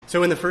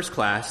So in the first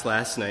class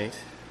last night,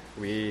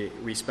 we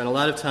spent a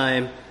lot of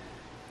time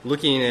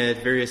looking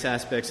at various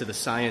aspects of the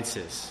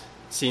sciences,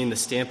 seeing the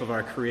stamp of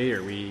our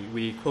Creator.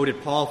 We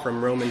quoted Paul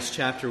from Romans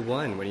chapter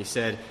 1 when he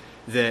said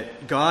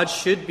that God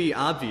should be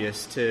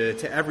obvious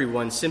to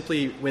everyone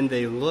simply when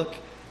they look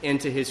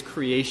into his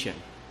creation.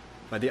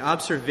 By the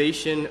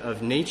observation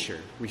of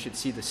nature, we should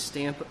see the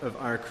stamp of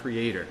our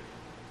Creator.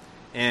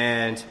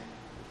 And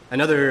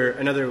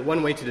Another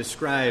one way to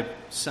describe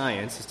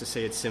science is to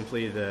say it's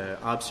simply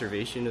the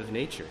observation of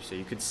nature. So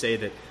you could say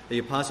that the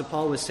Apostle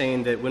Paul was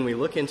saying that when we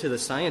look into the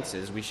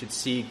sciences, we should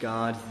see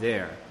God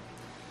there.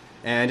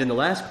 And in the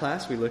last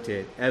class, we looked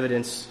at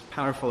evidence,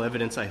 powerful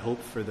evidence, I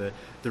hope, for the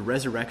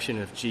resurrection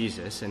of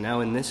Jesus. And now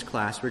in this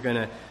class, we're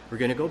gonna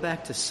go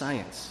back to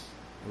science.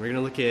 And we're going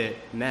to look at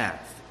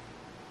math.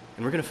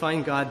 And we're going to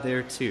find God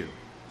there too.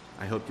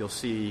 I hope you'll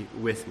see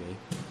with me.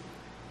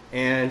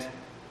 And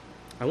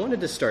I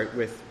wanted to start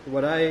with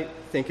what I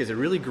think is a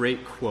really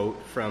great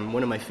quote from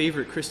one of my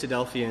favorite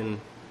Christadelphian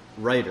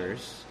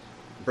writers,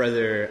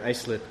 Brother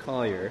Islip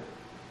Collier,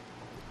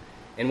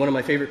 in one of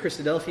my favorite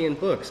Christadelphian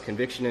books,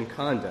 Conviction and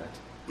Conduct.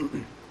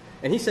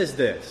 And he says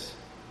this: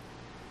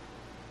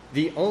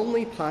 "The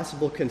only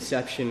possible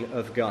conception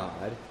of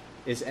God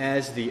is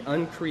as the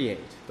uncreate,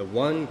 the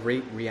one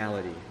great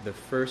reality, the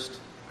first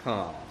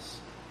cause.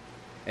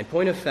 In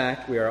point of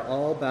fact, we are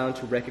all bound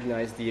to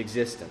recognize the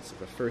existence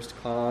of a first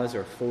cause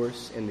or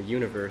force in the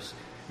universe.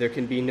 There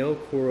can be no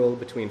quarrel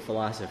between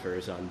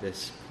philosophers on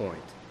this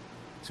point."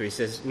 So he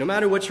says, no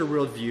matter what your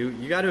worldview,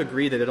 you got to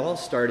agree that it all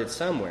started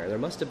somewhere. There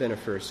must have been a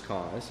first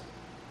cause.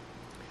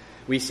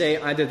 We say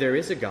either there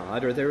is a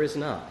God or there is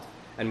not.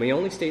 And we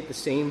only state the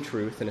same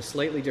truth in a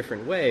slightly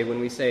different way when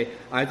we say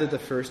either the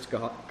first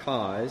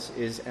cause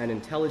is an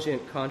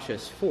intelligent,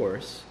 conscious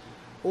force,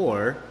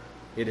 or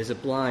it is a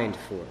blind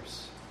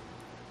force.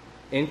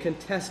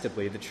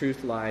 Incontestably, the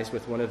truth lies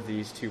with one of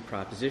these two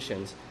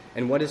propositions,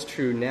 and what is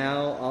true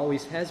now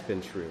always has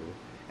been true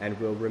and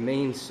will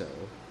remain so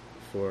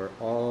for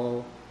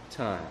all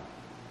time.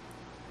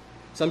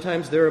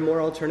 Sometimes there are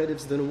more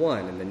alternatives than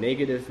one, and the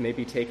negative may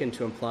be taken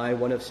to imply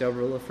one of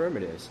several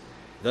affirmatives.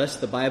 Thus,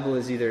 the Bible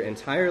is either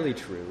entirely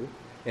true,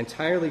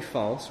 entirely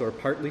false, or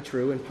partly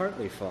true and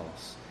partly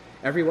false.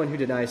 Everyone who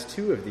denies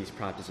two of these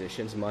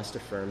propositions must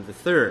affirm the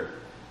third.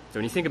 So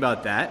when you think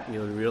about that,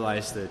 you'll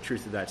realize the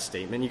truth of that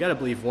statement. You've got to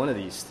believe one of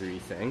these three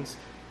things.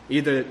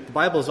 Either the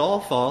Bible is all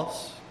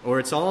false, or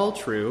it's all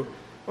true,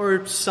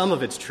 or some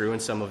of it's true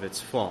and some of it's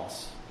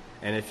false.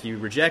 And if you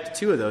reject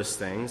two of those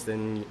things,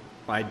 then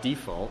by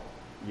default,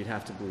 you'd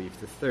have to believe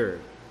the third.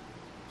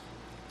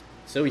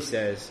 So he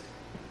says,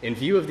 in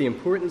view of the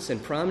importance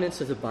and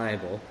prominence of the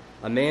Bible,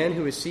 a man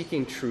who is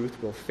seeking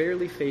truth will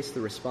fairly face the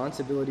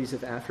responsibilities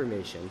of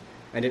affirmation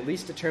and at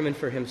least determine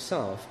for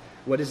himself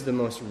what is the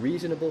most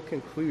reasonable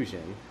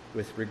conclusion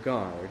with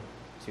regard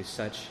to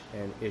such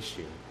an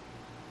issue.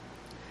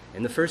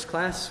 In the first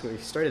class, we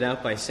started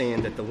out by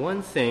saying that the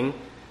one thing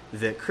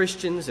that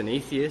Christians and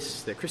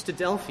atheists, that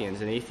Christadelphians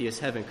and atheists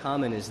have in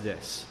common is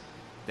this,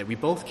 that we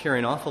both care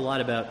an awful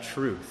lot about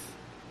truth.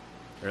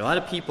 There are a lot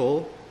of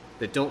people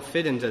that don't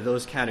fit into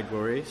those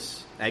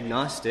categories,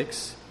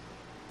 agnostics,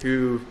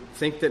 who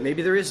think that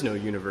maybe there is no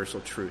universal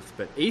truth.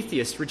 But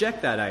atheists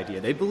reject that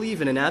idea. They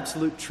believe in an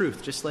absolute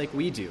truth, just like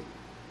we do.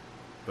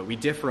 But we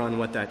differ on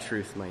what that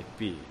truth might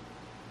be.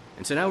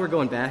 And so now we're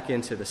going back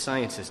into the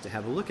sciences to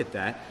have a look at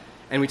that.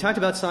 And we talked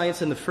about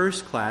science in the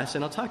first class,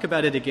 and I'll talk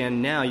about it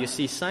again now. You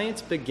see,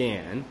 science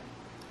began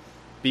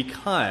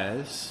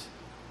because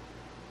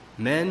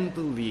men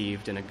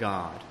believed in a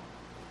God.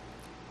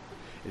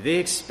 They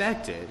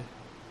expected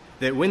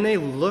that when they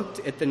looked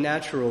at the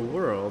natural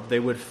world, they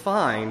would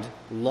find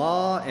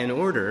law and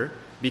order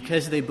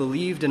because they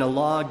believed in a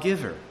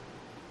lawgiver.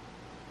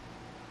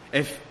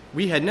 If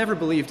we had never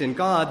believed in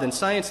God, then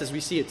science as we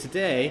see it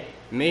today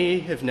may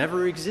have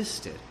never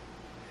existed,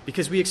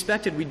 because we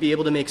expected we'd be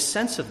able to make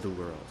sense of the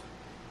world.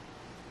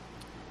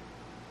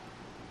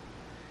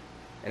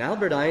 And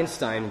Albert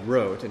Einstein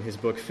wrote in his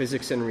book,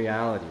 Physics and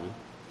Reality,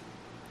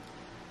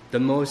 the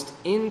most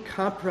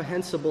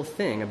incomprehensible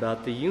thing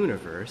about the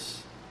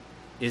universe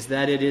is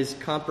that it is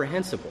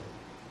comprehensible.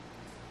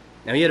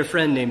 Now, he had a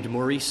friend named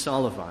Maurice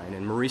Solovine,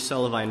 and Maurice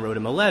Solovine wrote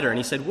him a letter, and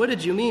he said, "What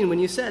did you mean when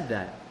you said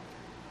that?"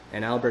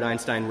 And Albert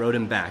Einstein wrote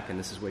him back, and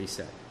this is what he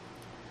said.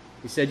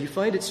 He said, "You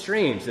find it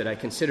strange that I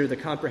consider the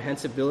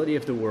comprehensibility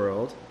of the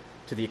world,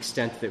 to the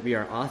extent that we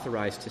are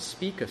authorized to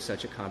speak of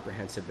such a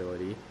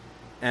comprehensibility,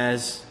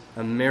 as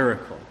a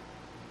miracle,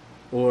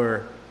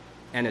 or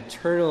an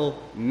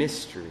eternal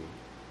mystery.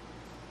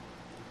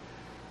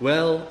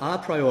 Well, a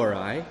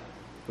priori,"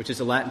 which is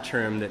a Latin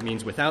term that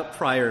means without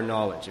prior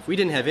knowledge. If we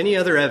didn't have any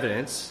other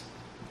evidence,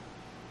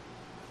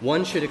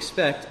 one should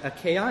expect a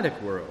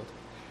chaotic world,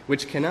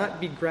 which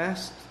cannot be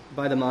grasped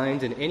by the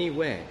mind in any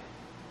way.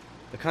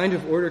 The kind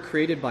of order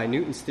created by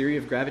Newton's theory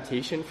of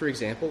gravitation, for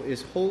example,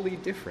 is wholly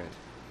different.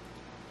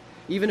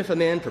 Even if a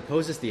man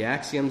proposes the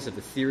axioms of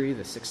the theory,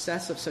 the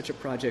success of such a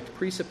project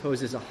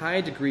presupposes a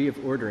high degree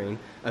of ordering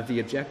of the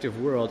objective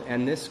world,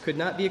 and this could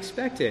not be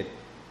expected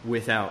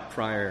without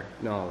prior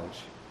knowledge.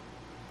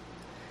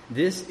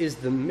 This is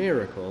the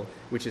miracle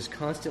which is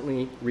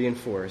constantly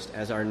reinforced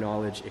as our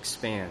knowledge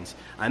expands.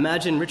 I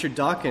imagine Richard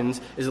Dawkins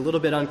is a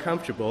little bit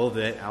uncomfortable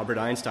that Albert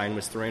Einstein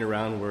was throwing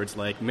around words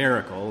like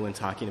miracle when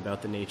talking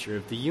about the nature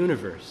of the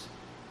universe.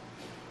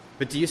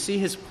 But do you see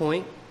his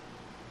point?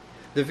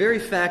 The very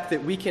fact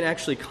that we can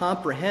actually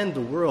comprehend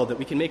the world, that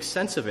we can make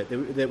sense of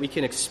it, that we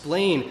can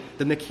explain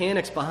the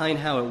mechanics behind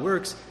how it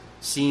works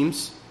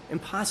seems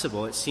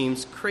impossible. It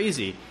seems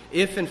crazy.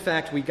 If, in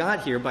fact, we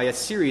got here by a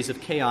series of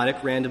chaotic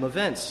random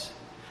events,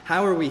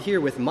 how are we here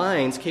with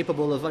minds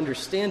capable of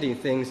understanding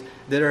things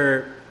that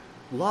are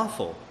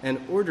lawful and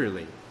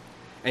orderly?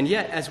 And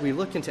yet, as we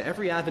look into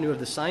every avenue of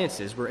the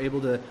sciences, we're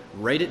able to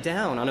write it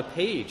down on a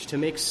page to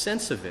make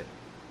sense of it.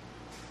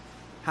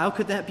 How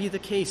could that be the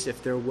case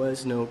if there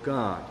was no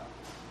God?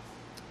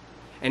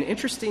 And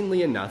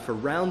interestingly enough,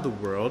 around the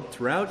world,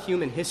 throughout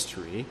human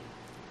history,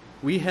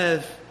 we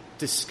have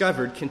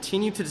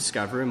continue to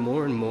discover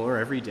more and more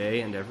every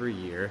day and every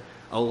year,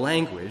 a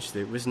language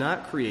that was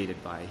not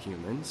created by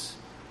humans,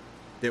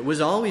 that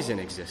was always in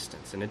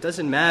existence. And it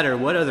doesn't matter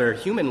what other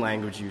human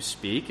language you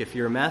speak. If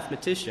you're a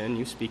mathematician,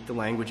 you speak the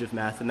language of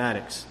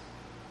mathematics.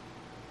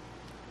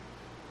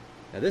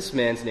 Now, this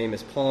man's name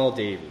is Paul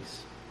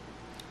Davies.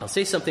 I'll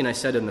say something I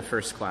said in the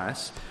first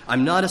class.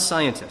 I'm not a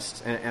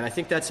scientist, and I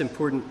think that's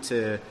important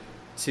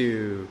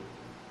to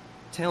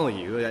tell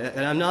you.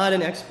 And I'm not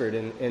an expert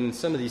in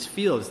some of these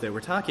fields that we're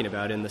talking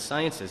about in the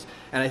sciences.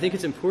 And I think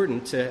it's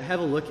important to have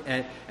a look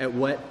at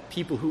what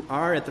people who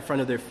are at the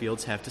front of their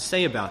fields have to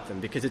say about them,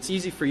 because it's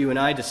easy for you and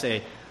I to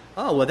say,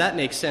 oh, well, that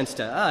makes sense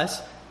to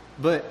us,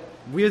 but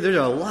there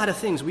are a lot of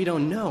things we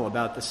don't know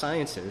about the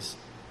sciences.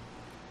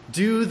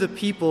 Do the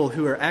people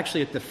who are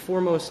actually at the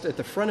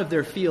front of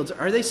their fields,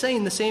 are they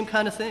saying the same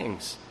kind of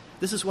things?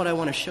 This is what I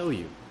want to show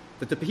you,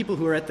 that the people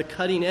who are at the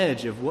cutting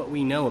edge of what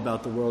we know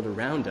about the world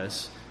around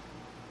us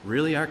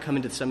really are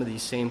coming to some of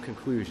these same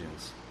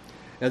conclusions.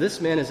 Now,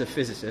 this man is a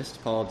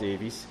physicist, Paul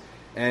Davies,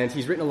 and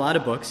he's written a lot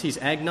of books. He's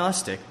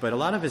agnostic, but a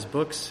lot of his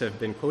books have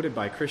been quoted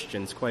by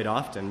Christians quite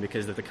often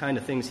because of the kind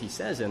of things he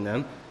says in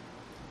them.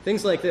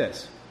 Things like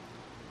this.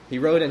 He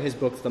wrote in his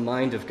book, The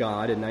Mind of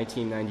God, in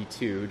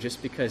 1992,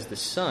 just because the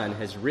sun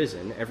has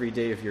risen every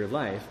day of your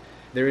life,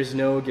 there is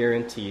no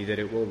guarantee that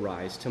it will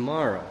rise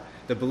tomorrow.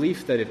 The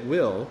belief that it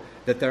will,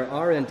 that there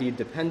are indeed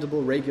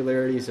dependable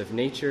regularities of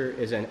nature,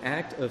 is an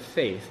act of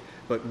faith,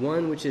 but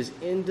one which is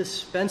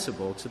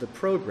indispensable to the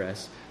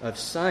progress of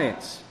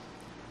science.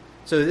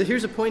 So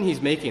here's a point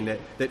he's making,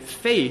 that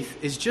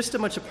faith is just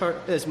as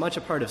much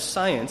a part of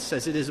science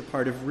as it is a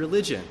part of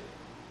religion.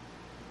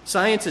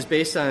 Science is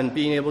based on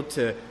being able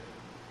to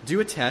do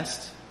a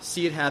test,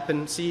 see it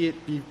happen, see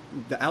it be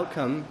the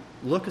outcome,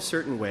 look a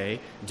certain way,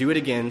 do it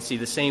again, see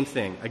the same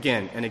thing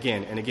again and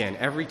again and again,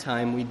 every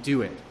time we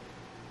do it,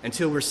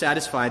 until we're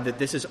satisfied that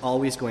this is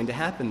always going to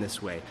happen this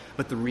way.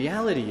 But the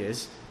reality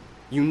is,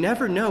 you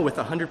never know with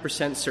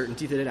 100%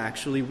 certainty that it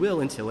actually will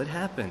until it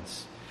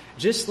happens.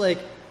 Just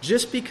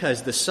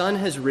because the sun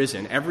has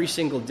risen every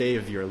single day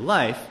of your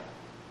life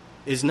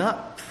is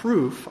not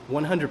proof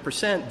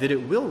 100% that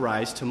it will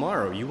rise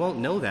tomorrow. You won't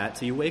know that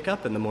till you wake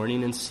up in the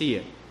morning and see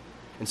it.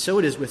 And so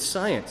it is with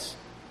science.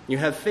 You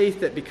have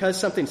faith that because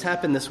something's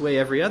happened this way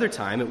every other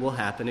time, it will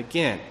happen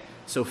again.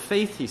 So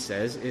faith, he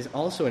says, is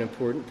also an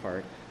important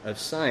part of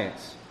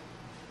science.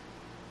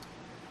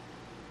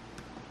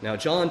 Now,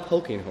 John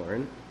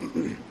Polkinghorne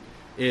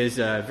is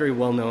very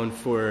well known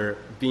for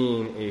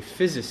being a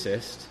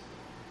physicist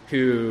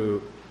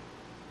who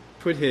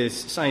put his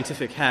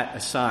scientific hat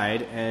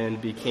aside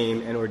and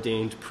became an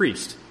ordained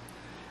priest.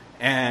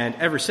 And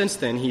ever since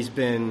then, he's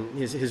been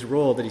his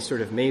role that he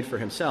sort of made for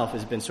himself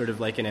has been sort of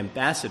like an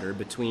ambassador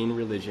between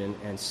religion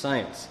and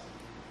science.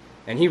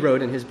 And he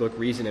wrote in his book,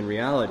 Reason and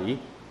Reality,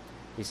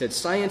 he said,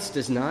 "Science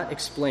does not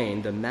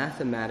explain the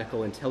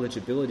mathematical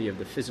intelligibility of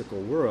the physical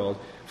world,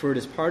 for it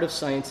is part of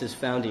science's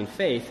founding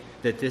faith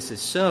that this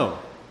is so."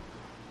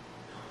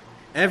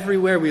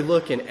 Everywhere we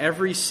look in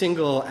every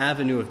single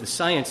avenue of the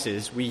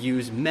sciences, we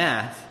use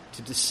math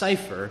to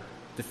decipher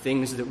the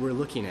things that we're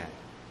looking at.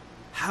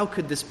 How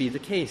could this be the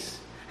case?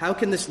 How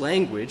can this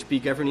language be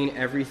governing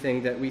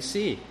everything that we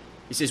see?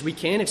 He says we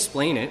can't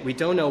explain it, we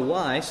don't know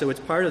why, so it's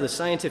part of the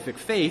scientific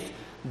faith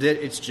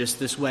that it's just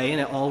this way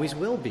and it always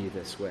will be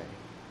this way.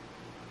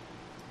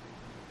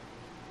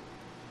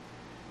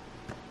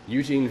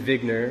 Eugene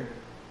Wigner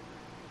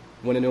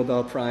won a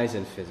Nobel Prize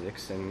in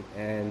physics,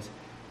 and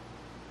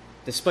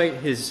despite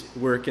his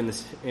work in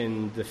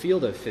the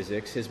field of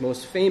physics, his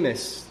most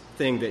famous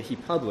thing that he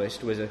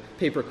published was a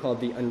paper called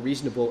The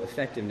Unreasonable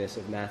Effectiveness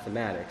of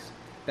Mathematics.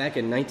 Back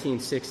in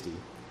 1960,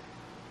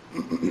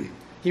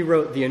 he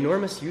wrote, "The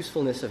enormous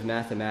usefulness of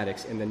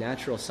mathematics in the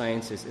natural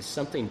sciences is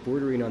something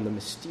bordering on the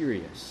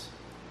mysterious,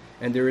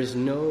 and there is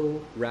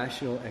no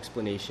rational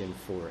explanation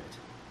for it.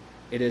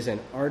 It is an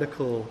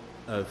article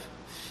of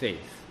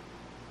faith."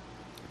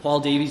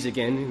 Paul Davies,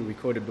 again, who we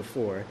quoted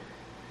before,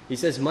 He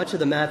says much of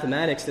the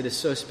mathematics that is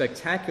so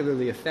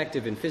spectacularly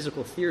effective in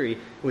physical theory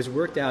was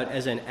worked out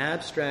as an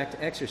abstract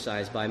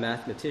exercise by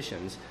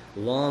mathematicians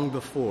long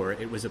before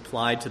it was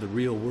applied to the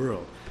real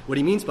world. What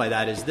he means by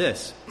that is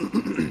this.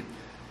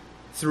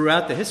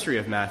 Throughout the history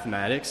of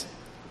mathematics,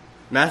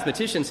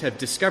 mathematicians have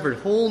discovered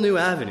whole new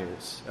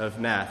avenues of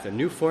math and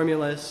new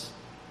formulas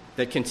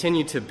that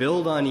continue to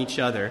build on each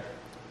other.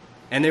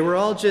 And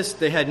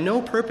they had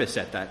no purpose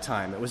at that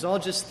time. It was all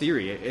just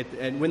theory.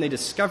 And when they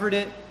discovered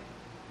it,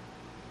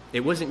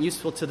 it wasn't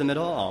useful to them at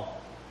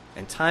all.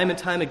 And time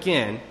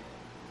again,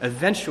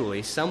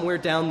 eventually, somewhere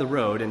down the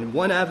road, in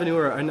one avenue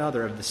or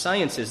another of the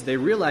sciences, they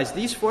realized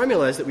these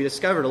formulas that we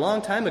discovered a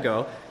long time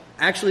ago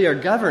actually are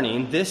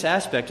governing this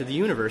aspect of the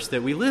universe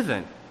that we live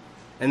in.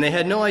 And they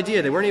had no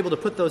idea. They weren't able to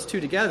put those two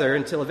together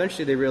until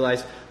eventually they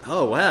realized,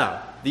 oh,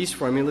 wow, these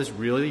formulas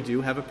really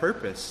do have a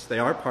purpose. They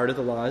are part of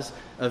the laws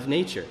of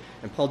nature.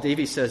 And Paul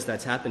Davies says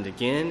that's happened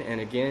again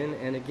and again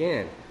and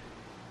again.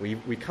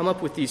 We come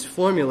up with these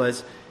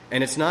formulas,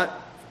 and it's not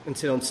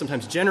until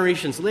sometimes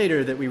generations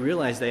later that we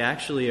realize they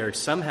actually are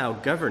somehow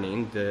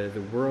governing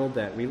the world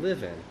that we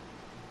live in.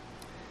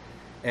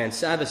 And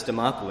Savas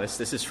Dimopoulos,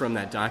 this is from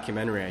that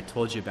documentary I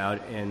told you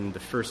about in the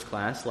first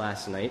class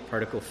last night,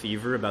 Particle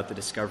Fever, about the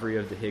discovery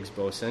of the Higgs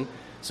boson.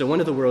 So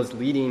one of the world's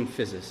leading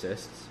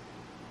physicists.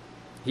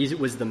 He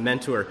was the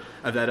mentor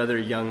of that other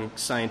young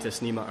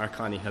scientist, Nima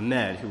Arkani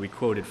Hamed, who we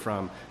quoted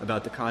from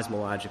about the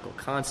cosmological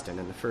constant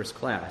in the first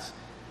class.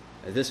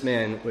 This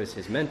man was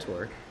his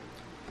mentor.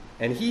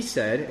 And he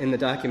said in the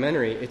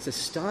documentary, it's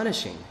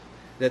astonishing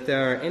that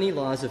there are any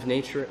laws of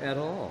nature at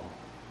all,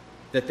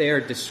 that they are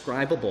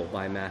describable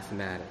by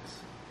mathematics,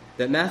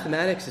 that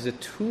mathematics is a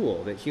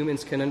tool that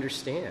humans can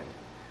understand,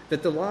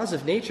 that the laws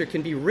of nature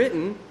can be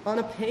written on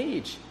a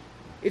page.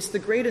 It's the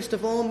greatest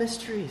of all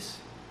mysteries.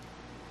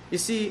 You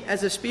see,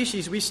 as a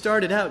species, we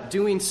started out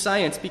doing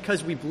science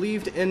because we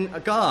believed in a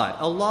God,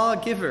 a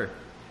lawgiver,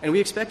 and we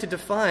expected to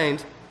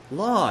find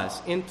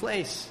laws in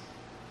place.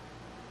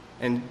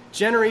 And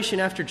generation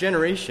after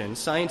generation,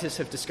 scientists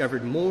have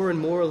discovered more and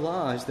more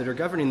laws that are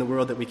governing the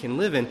world that we can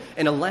live in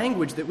a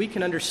language that we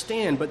can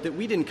understand, but that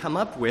we didn't come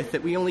up with,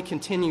 that we only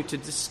continue to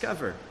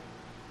discover.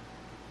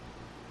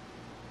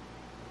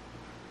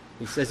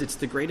 He says it's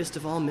the greatest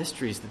of all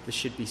mysteries that this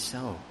should be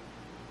so,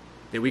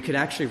 that we could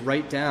actually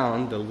write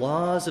down the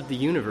laws of the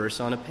universe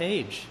on a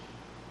page.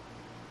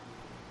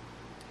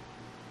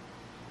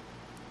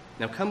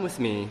 Now come with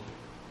me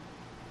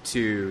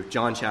to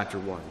John chapter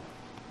 1.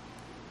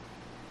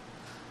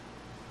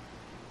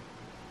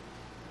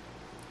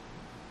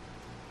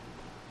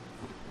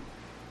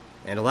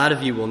 And a lot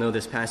of you will know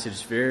this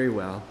passage very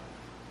well.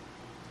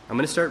 I'm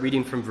going to start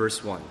reading from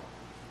verse 1.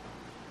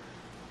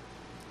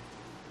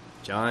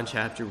 John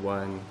chapter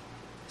 1,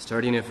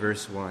 starting at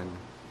verse 1.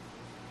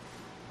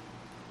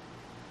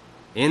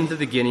 In the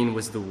beginning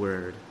was the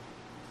Word,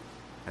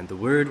 and the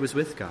Word was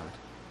with God,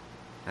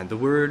 and the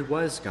Word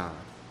was God.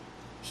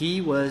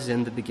 He was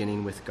in the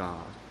beginning with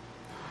God.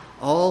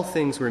 All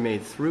things were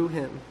made through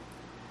him,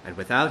 and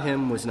without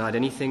him was not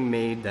anything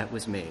made that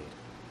was made.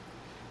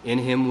 In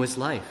him was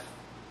life,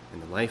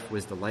 and the life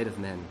was the light of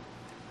men.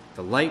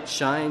 The light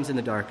shines in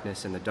the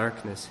darkness, and the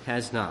darkness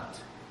has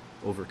not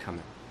overcome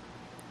it.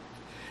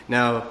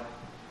 Now,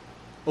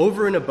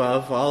 over and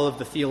above all of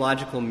the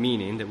theological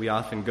meaning that we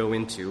often go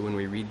into when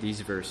we read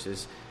these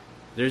verses,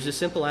 there's a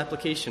simple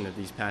application of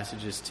these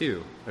passages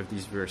too, of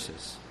these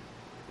verses.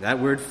 That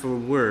word for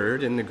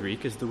word in the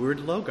Greek is the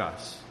word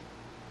logos.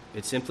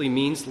 It simply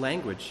means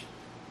language.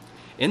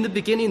 In the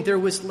beginning there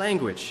was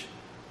language.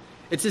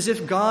 It's as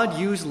if God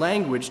used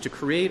language to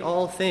create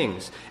all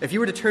things. If you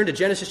were to turn to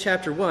Genesis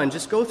chapter 1,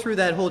 just go through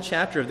that whole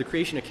chapter of the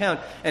creation account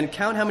and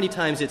count how many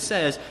times it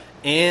says,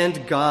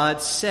 "And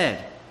God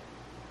said,"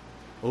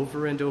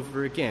 over and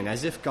over again,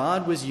 as if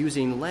God was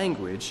using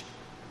language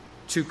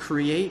to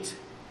create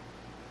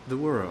the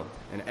world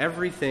and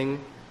everything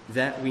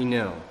that we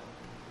know.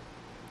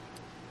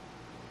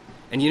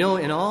 And you know,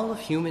 in all of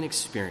human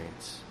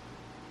experience,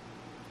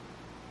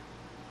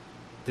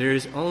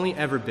 there's only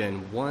ever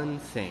been one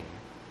thing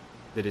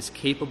that is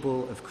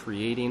capable of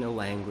creating a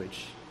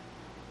language,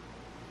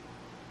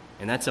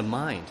 and that's a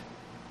mind.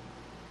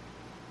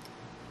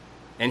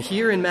 And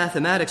here in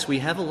mathematics, we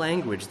have a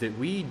language that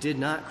we did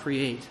not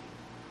create,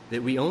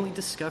 that we only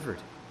discovered,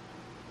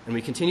 and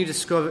we continue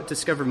to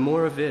discover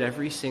more of it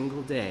every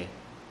single day.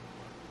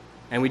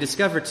 And we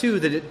discover, too,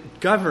 that it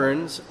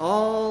governs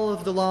all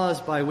of the laws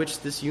by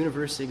which this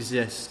universe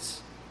exists.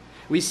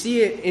 We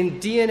see it in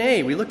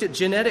DNA. We looked at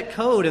genetic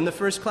code in the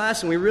first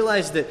class, and we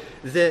realized that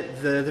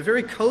the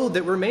very code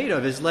that we're made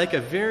of is like a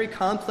very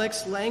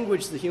complex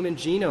language, the human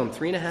genome,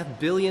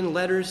 3.5 billion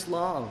letters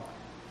long.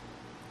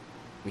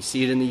 We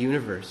see it in the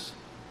universe.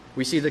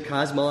 We see the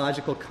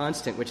cosmological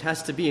constant, which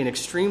has to be an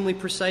extremely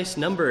precise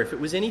number. If it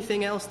was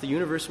anything else, the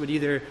universe would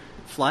either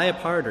fly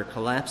apart or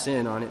collapse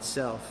in on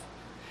itself.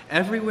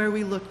 Everywhere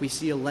we look, we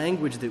see a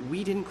language that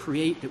we didn't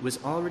create, that was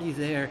already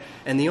there.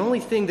 And the only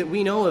thing that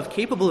we know of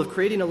capable of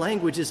creating a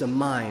language is a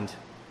mind.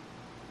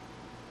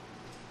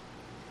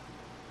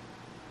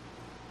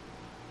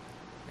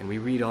 And we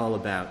read all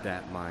about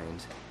that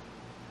mind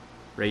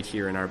right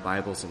here in our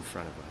Bibles in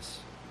front of us.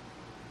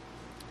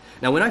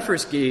 Now, when I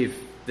first gave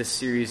this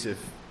series of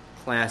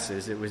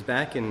classes, it was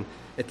back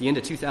at the end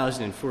of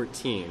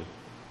 2014.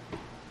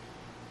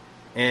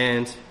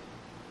 And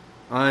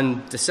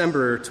on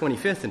December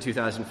 25th in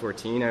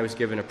 2014, I was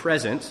given a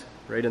present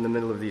right in the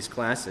middle of these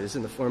classes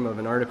in the form of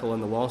an article in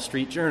the Wall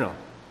Street Journal.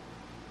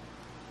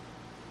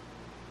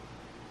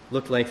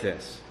 Looked like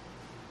this.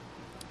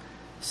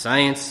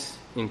 Science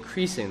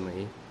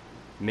increasingly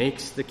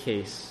makes the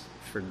case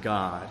for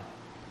God.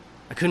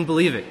 I couldn't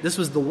believe it. This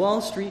was the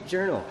Wall Street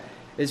Journal.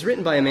 It's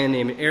written by a man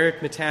named Eric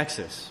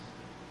Metaxas.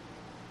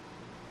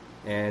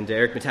 And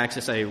Eric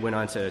Metaxas, I went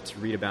on to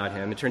read about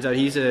him. It turns out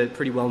he's a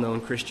pretty well-known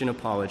Christian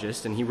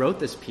apologist, and he wrote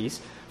this piece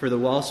for the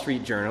Wall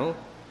Street Journal,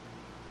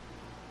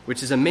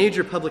 which is a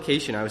major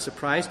publication. I was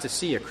surprised to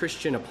see a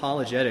Christian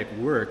apologetic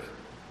work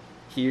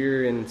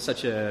here in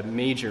such a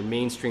major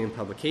mainstream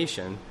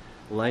publication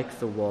like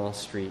the Wall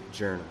Street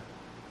Journal.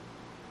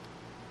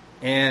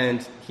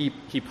 And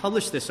he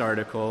published this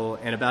article,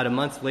 and about a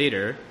month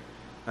later,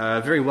 a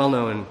very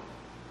well-known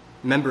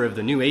member of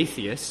the New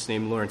Atheists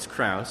named Lawrence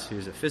Krauss,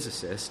 who's a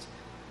physicist,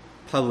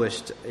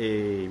 published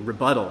a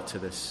rebuttal to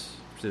this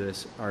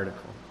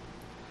article.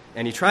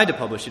 And he tried to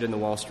publish it in the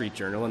Wall Street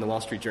Journal, and the Wall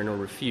Street Journal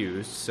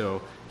refused,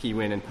 so he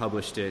went and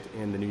published it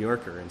in the New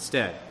Yorker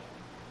instead.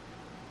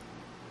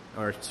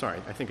 I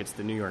think it's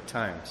the New York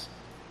Times.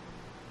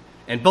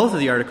 And both of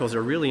the articles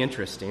are really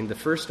interesting. The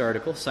first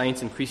article,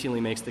 Science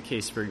Increasingly Makes the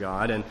Case for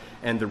God,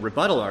 and the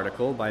rebuttal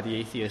article by the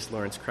atheist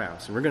Lawrence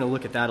Krauss. And we're going to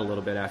look at that a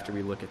little bit after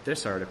we look at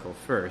this article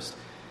first.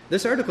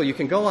 This article, you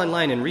can go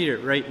online and read it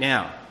right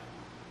now.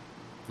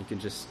 You can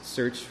just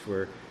search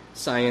for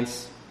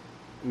Science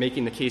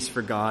Making the Case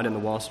for God in the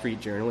Wall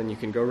Street Journal, and you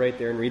can go right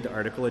there and read the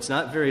article. It's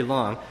not very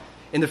long.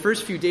 In the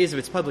first few days of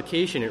its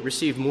publication, it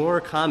received more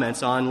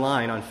comments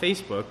online on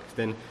Facebook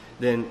than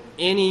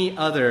any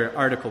other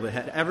article that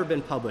had ever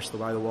been published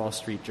by the Wall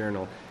Street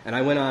Journal. And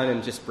I went on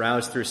and just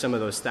browsed through some of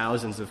those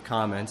thousands of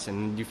comments,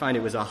 and you find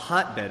it was a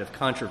hotbed of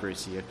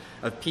controversy,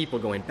 of people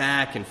going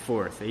back and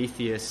forth,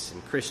 atheists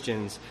and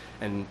Christians,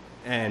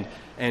 and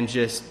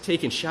just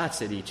taking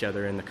shots at each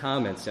other in the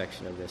comment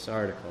section of this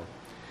article.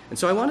 And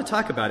so I want to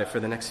talk about it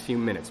for the next few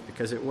minutes,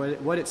 because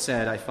what it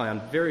said I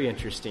found very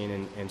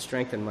interesting and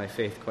strengthened my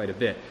faith quite a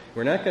bit.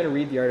 We're not going to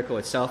read the article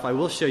itself. I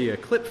will show you a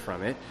clip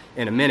from it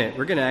in a minute.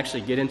 We're going to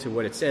actually get into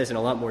what it says in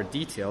a lot more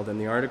detail than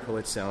the article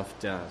itself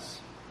does.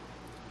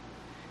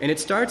 And it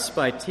starts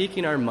by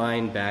taking our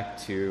mind back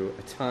to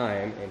a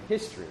time in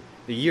history.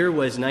 The year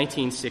was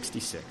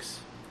 1966.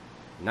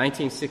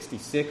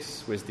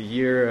 1966 was the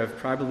year of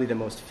probably the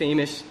most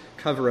famous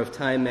cover of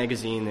Time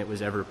magazine that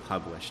was ever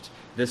published.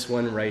 This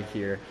one right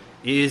here,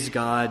 Is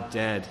God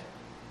Dead?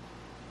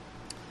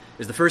 It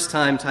was the first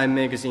time Time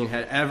magazine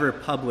had ever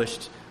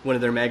published one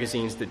of their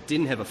magazines that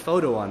didn't have a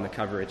photo on the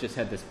cover. It just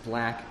had this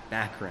black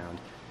background.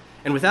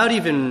 And without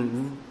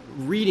even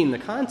reading the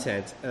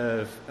content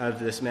of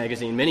this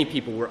magazine, many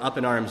people were up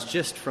in arms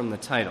just from the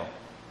title.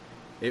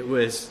 It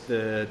was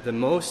the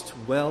most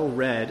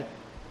well-read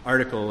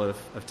article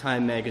of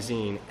Time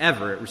magazine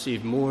ever. It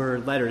received more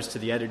letters to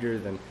the editor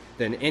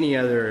than any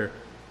other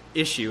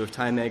issue of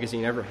Time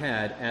magazine ever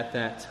had at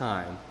that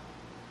time.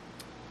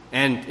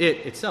 And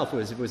it itself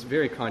was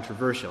very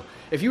controversial.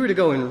 If you were to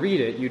go and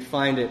read it, you'd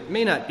find it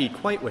may not be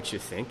quite what you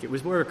think. It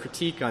was more a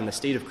critique on the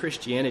state of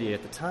Christianity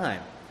at the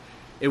time.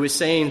 It was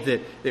saying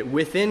that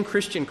within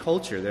Christian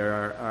culture, there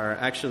are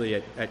actually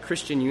at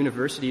Christian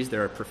universities,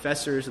 there are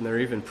professors and there are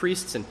even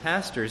priests and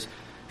pastors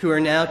who are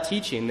now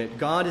teaching that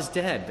God is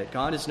dead, that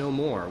God is no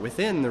more,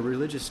 within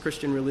the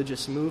Christian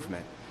religious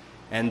movement.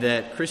 And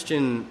that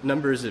Christian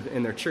numbers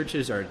in their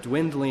churches are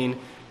dwindling,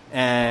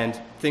 and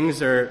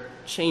things are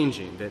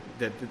changing,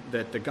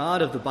 that the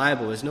God of the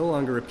Bible is no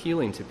longer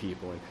appealing to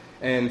people.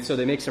 And so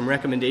they make some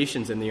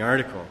recommendations in the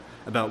article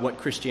about what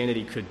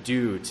Christianity could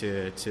do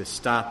to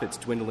stop its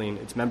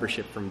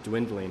membership from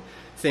dwindling.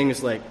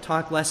 Things like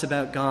talk less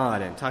about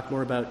God and talk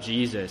more about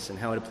Jesus and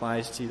how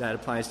that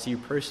applies to you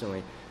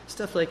personally.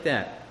 Stuff like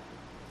that.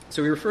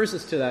 So he refers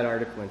us to that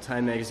article in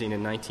Time magazine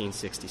in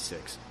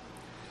 1966.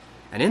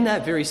 And in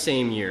that very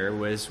same year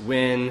was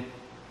when,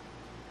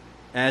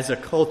 as a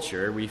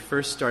culture, we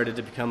first started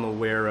to become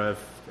aware of,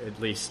 at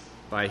least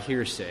by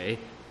hearsay,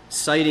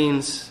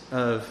 sightings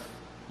of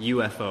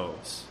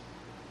UFOs.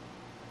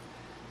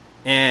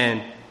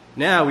 And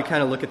now we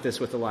kind of look at this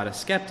with a lot of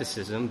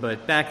skepticism,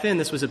 but back then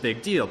this was a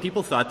big deal.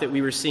 People thought that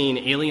we were seeing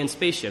alien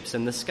spaceships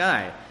in the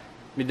sky.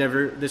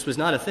 This was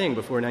not a thing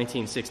before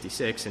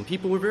 1966, and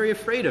people were very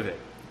afraid of it.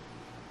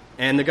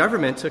 And the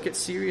government took it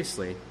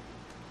seriously.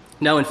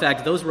 Now, in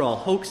fact, those were all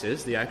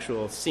hoaxes, the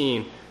actual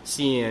seeing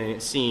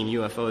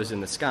UFOs in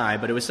the sky,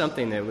 but it was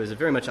something that was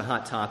very much a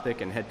hot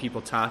topic and had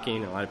people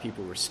talking. A lot of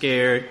people were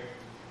scared.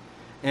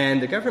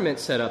 And the government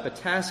set up a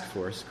task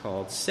force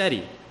called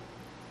SETI,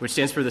 which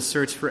stands for the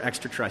Search for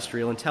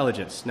Extraterrestrial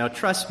Intelligence. Now,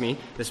 trust me,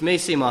 this may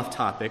seem off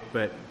topic,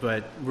 but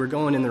we're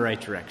going in the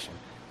right direction.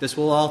 This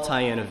will all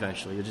tie in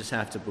eventually. You'll just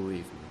have to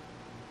believe me.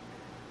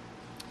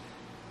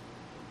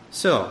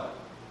 So,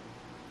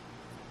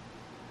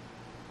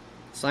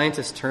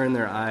 scientists turned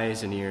their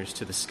eyes and ears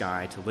to the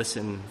sky to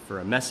listen for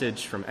a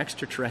message from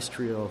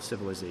extraterrestrial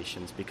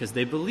civilizations because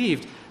they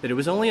believed that it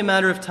was only a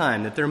matter of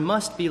time, that there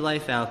must be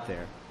life out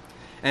there.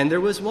 And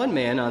there was one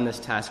man on this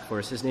task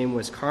force. His name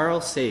was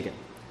Carl Sagan,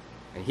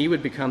 and he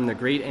would become the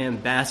great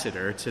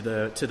ambassador to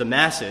the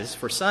masses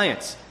for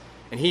science.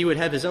 And he would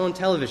have his own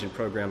television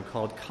program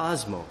called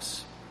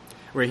Cosmos,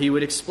 where he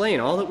would explain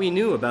all that we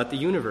knew about the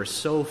universe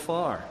so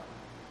far.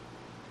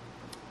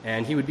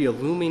 And he would be a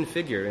looming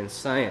figure in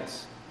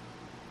science.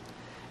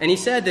 And he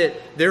said that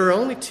there are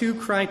only two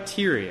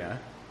criteria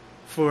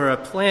for a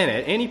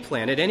planet, any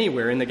planet,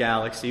 anywhere in the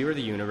galaxy or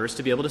the universe,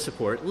 to be able to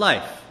support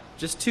life.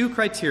 Just two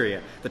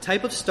criteria: the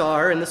type of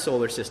star in the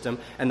solar system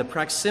and the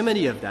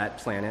proximity of that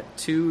planet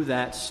to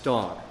that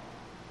star.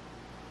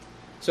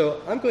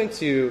 So I'm going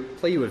to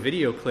play you a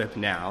video clip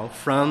now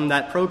from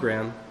that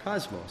program,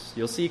 Cosmos.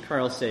 You'll see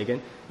Carl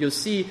Sagan. You'll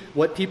see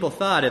what people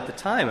thought at the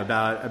time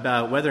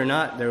about whether or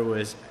not there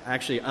was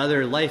actually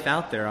other life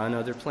out there on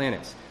other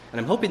planets. And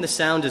I'm hoping the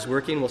sound is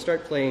working. We'll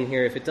start playing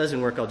here. If it doesn't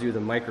work, I'll do the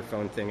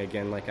microphone thing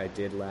again like I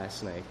did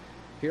last night.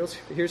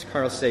 Here's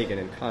Carl Sagan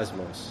in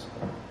Cosmos.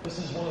 This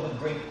is one of the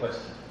great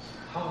questions.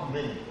 How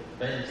many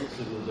advanced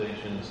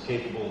civilizations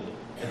capable,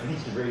 at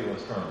least of radio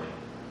astronomy,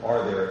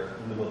 are there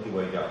in the Milky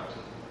Way galaxy?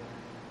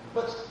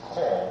 Let's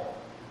call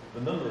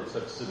the number of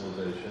such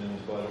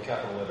civilizations by the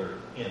capital letter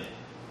N.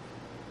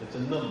 It's a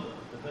number.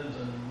 It depends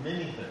on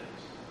many things.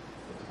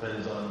 It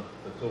depends on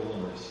the total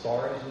number of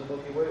stars in the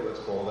Milky Way. Let's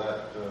call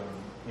that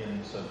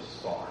N sub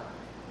star.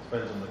 It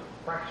depends on the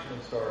fraction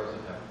of stars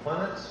that have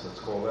planets. Let's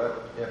call that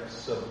F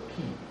sub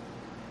p.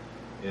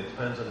 It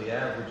depends on the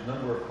average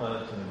number of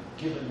planets in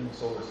a given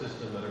solar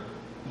system that are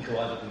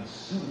ecologically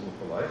suitable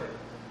for life.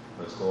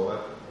 Let's call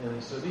that N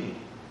sub e.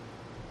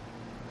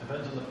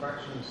 Depends on the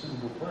fraction of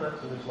suitable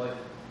planets in which life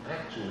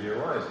actually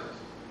arises.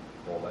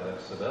 Call that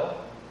F sub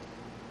L.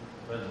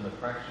 Depends on the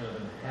fraction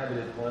of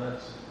inhabited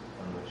planets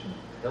on which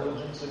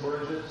intelligence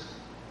emerges.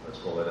 Let's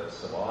call that F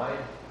sub I.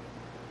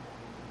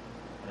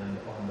 And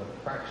on the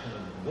fraction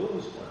of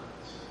those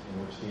planets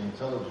in which the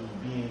intelligent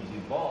beings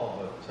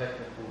evolve a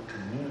technical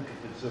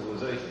communicative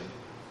civilization,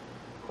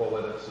 call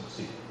that F sub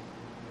C.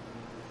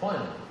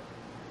 Finally,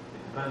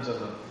 it depends on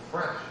the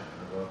fraction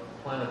of a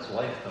planet's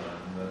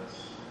lifetime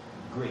that's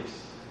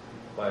graced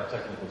by a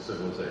technical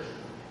civilization.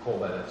 Call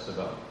that F sub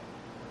L.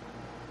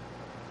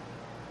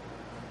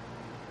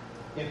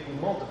 If we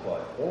multiply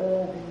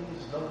all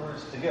these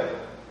numbers together,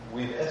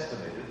 we've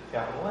estimated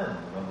capital N,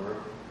 the number of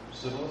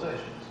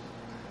civilizations.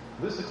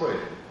 This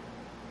equation,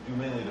 due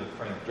mainly to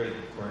Frank Drake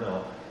at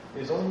Cornell,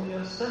 is only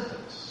a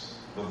sentence.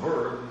 The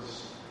verb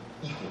is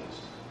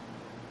equals.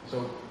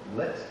 So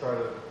let's try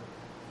to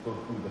go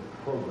through the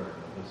program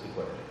of this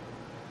equation.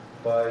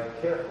 By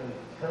carefully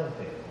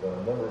counting the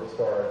number of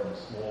stars in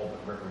small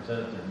but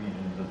representative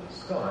regions of the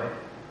sky,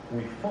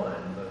 we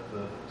find that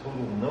the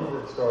total number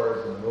of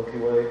stars in the Milky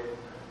Way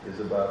is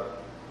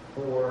about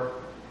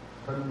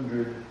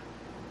 400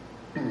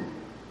 billion.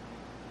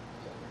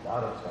 It's a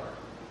lot of stars.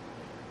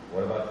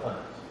 What about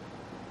planets?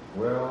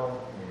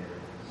 Well, in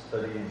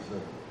studies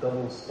of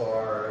double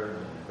stars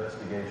and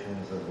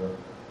investigations of the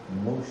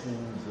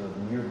motions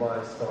of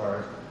nearby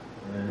stars,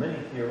 and in many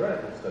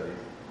theoretical studies,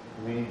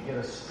 we get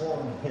a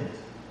strong hint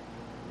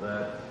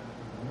that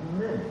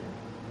many,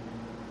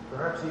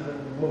 perhaps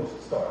even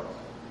most stars,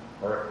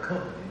 are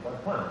accompanied by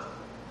planets.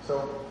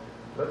 So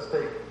let's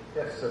take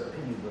F sub p,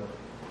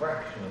 the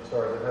fraction of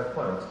stars that have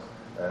planets,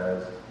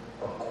 as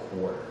a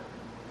quarter.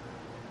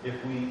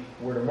 If we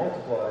were to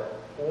multiply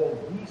all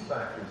these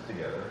factors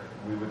together,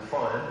 we would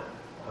find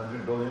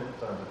 100 billion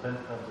times a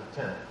tenth times a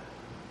tenth,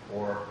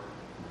 or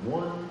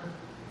 1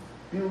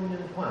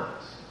 billion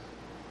planets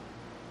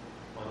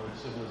on which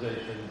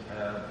civilizations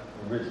have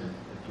arisen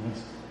at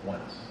least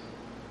once.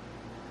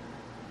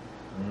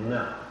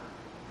 Now,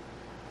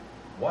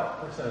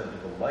 what percentage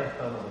of the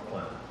lifetime of a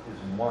planet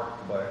is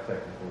marked by a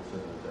technical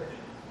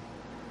civilization?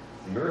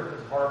 The Earth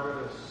has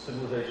harbored a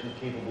civilization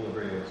capable of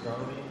radio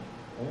astronomy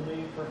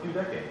only for a few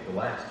decades, the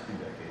last few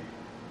decades,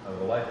 out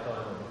of a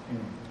lifetime of a few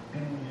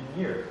billion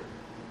years.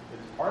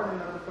 It's hardly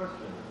out of the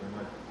question that we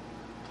might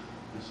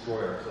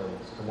destroy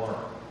ourselves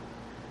tomorrow.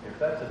 If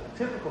that's a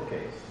typical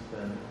case,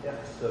 then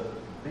F sub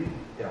big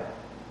L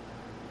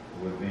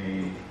would be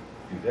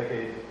a few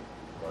decades,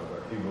 or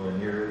a few billion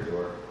years,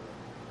 or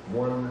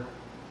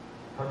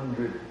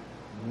 100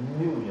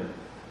 million,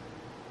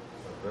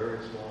 a very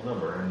small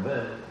number. And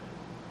then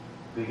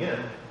big N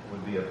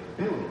would be a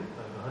billion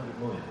times 100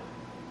 million,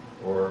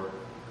 or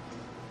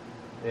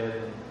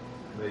N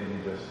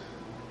maybe just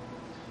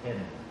 10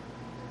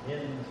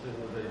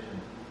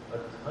 civilizations, a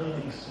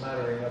tiny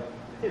smattering of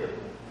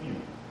pitiful few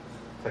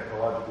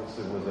technological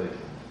civilizations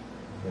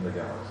in the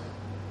galaxy.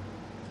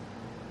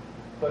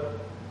 But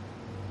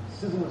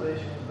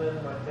civilizations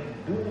then might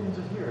take billions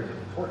of years of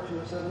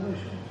tortuous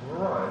evolution to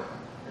arise,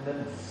 and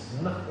then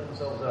snuff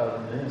themselves out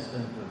in an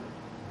instant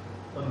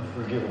of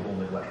unforgivable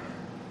neglect.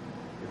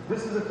 If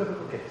this is a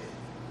typical case,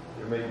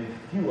 there may be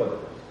few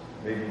others,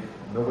 maybe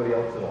nobody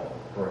else at all.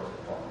 burst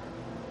apart.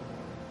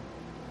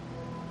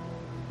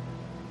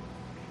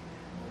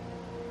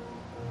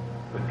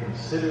 But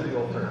consider the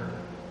alternative,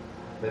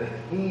 that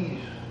if these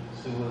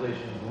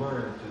civilizations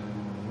learn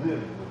to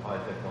live with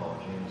high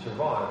technology and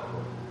survive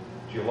for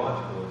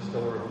geological or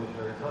stellar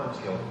evolutionary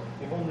timescales,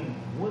 if only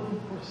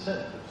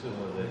 1% of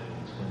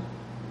civilizations can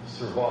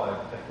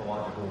survive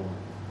technological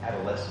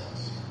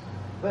adolescence,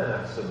 then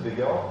that's a big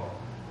L.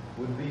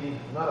 Would be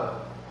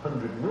not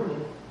 100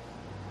 million,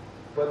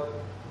 but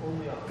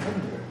only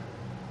 100.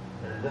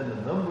 And then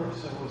the number of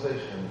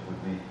civilizations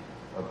would be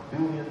 1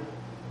 billion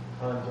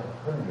times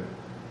 100.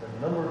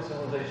 The number of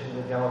civilizations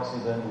in the galaxy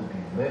then would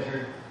be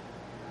measured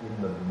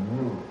in the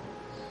millions.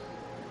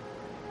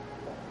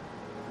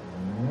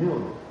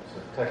 Millions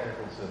of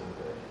technical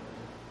civilizations.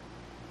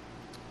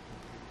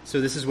 So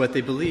this is what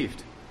they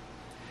believed.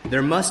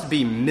 There must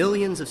be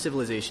millions of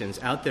civilizations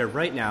out there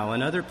right now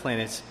on other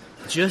planets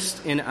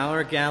just in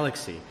our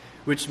galaxy,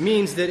 which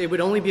means that it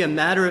would only be a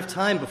matter of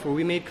time before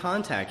we made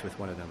contact with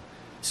one of them.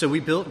 So we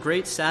built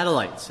great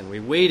satellites, and we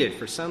waited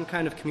for some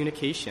kind of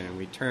communication, and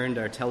we turned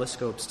our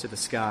telescopes to the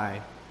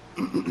sky.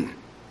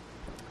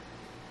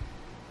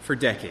 For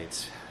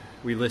decades,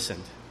 we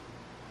listened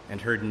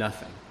and heard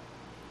nothing.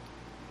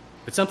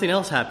 But something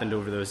else happened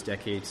over those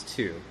decades,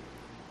 too.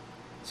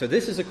 So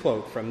this is a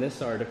quote from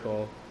this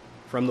article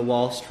from the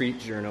Wall Street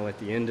Journal at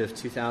the end of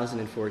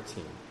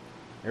 2014.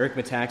 Eric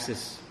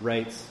Metaxas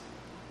writes,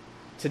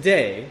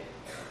 "Today,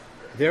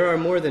 there are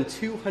more than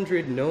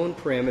 200 known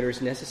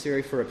parameters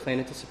necessary for a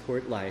planet to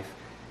support life,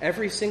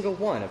 every single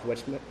one of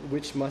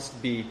which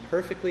must be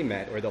perfectly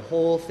met or the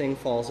whole thing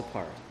falls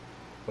apart.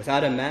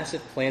 Without a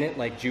massive planet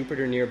like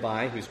Jupiter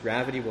nearby, whose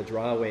gravity will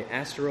draw away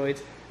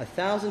asteroids,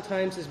 1,000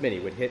 times as many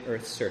would hit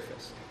Earth's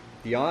surface.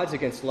 The odds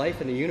against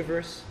life in the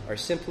universe are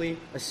simply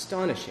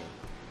astonishing.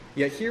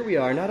 Yet here we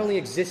are, not only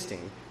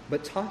existing,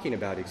 but talking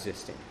about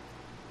existing.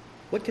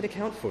 What could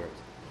account for it?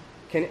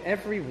 Can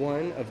every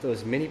one of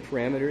those many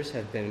parameters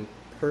have been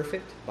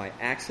perfect by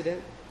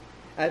accident?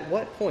 At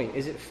what point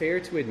is it fair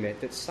to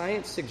admit that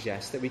science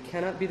suggests that we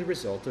cannot be the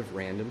result of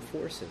random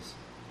forces?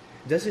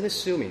 Doesn't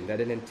assuming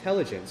that an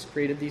intelligence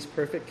created these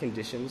perfect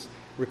conditions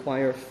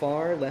require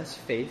far less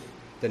faith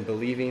than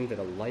believing that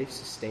a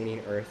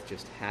life-sustaining Earth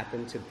just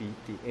happened to beat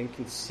the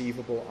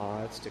inconceivable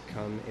odds to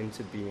come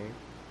into being?"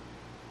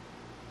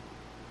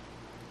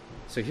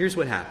 So here's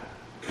what happened.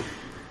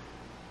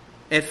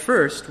 At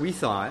first, we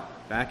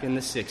thought, back in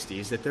the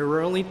 60s, that there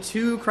were only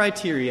 2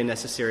 criteria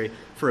necessary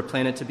for a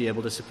planet to be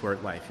able to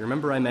support life. You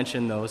remember I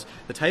mentioned those?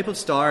 The type of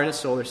star in a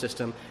solar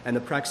system and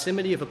the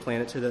proximity of a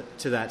planet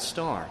to that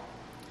star.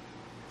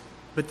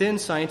 But then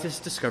scientists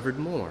discovered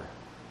more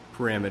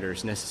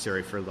parameters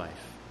necessary for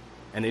life.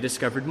 And they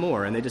discovered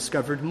more, and they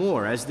discovered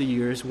more as the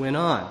years went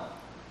on.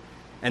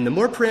 And the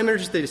more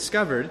parameters they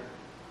discovered,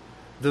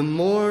 the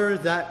more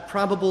that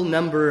probable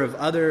number of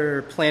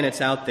other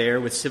planets out there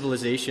with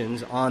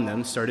civilizations on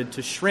them started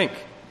to shrink.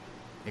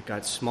 It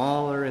got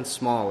smaller and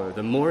smaller.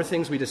 The more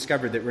things we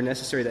discovered that were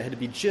necessary that had to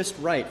be just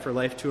right for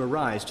life to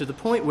arise, to the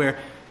point where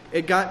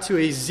it got to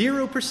a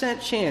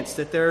 0% chance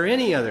that there are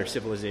any other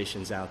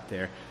civilizations out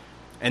there.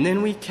 And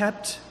then we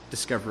kept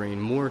discovering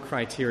more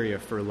criteria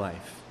for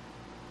life.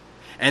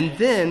 And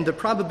then the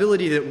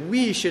probability that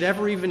we should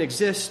ever even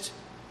exist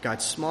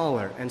got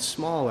smaller and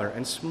smaller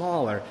and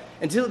smaller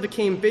until it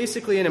became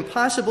basically an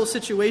impossible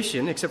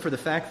situation, except for the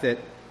fact that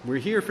we're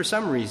here for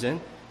some reason,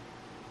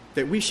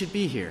 that we should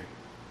be here.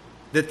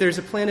 That there's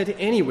a planet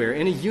anywhere,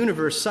 in a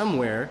universe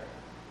somewhere,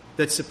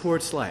 that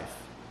supports life.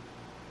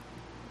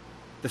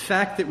 The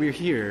fact that we're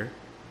here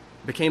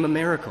became a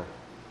miracle.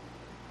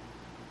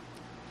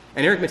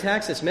 And Eric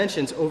Metaxas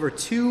mentions over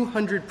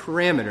 200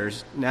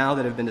 parameters now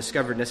that have been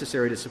discovered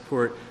necessary to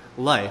support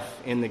life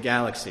in the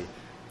galaxy.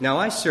 Now,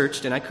 I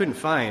searched and I couldn't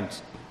find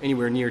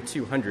anywhere near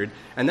 200,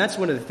 and that's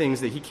one of the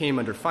things that he came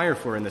under fire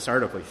for in this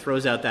article. He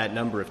throws out that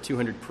number of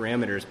 200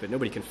 parameters, but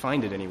nobody can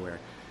find it anywhere.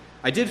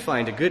 I did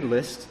find a good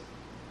list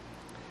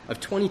of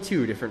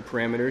 22 different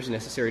parameters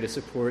necessary to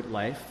support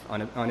life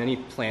on any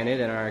planet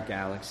in our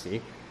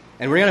galaxy.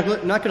 And we're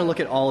not going to look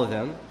at all of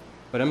them,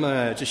 but I'm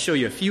going to just show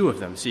you a few of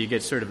them so you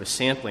get sort of a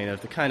sampling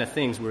of the kind of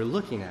things we're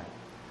looking at.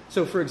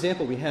 So, for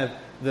example, we have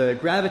the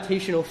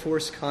gravitational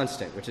force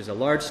constant, which is a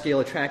large-scale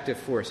attractive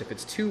force. If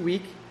it's too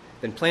weak,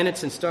 then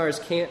planets and stars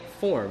can't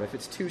form. If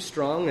it's too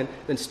strong,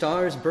 then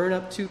stars burn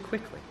up too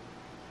quickly.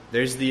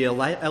 There's the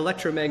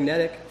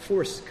electromagnetic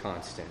force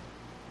constant.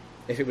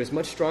 If it was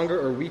much stronger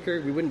or weaker,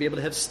 we wouldn't be able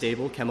to have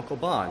stable chemical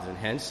bonds, and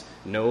hence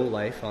no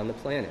life on the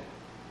planet.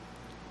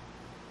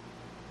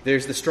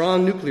 There's the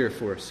strong nuclear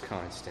force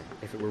constant.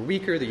 If it were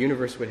weaker, the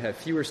universe would have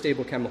fewer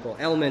stable chemical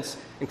elements,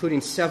 including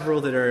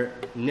several that are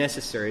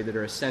necessary, that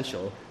are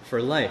essential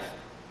for life.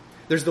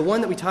 There's the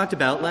one that we talked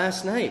about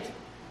last night,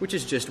 which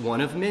is just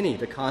one of many,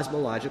 the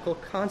cosmological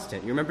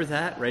constant. You remember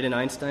that, right, in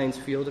Einstein's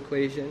field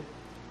equation?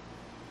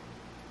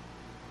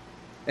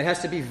 It has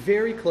to be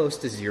very close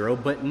to 0,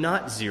 but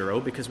not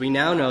 0, because we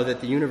now know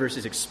that the universe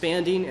is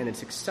expanding and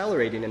it's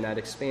accelerating in that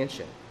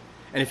expansion.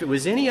 And if it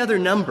was any other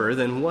number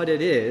than what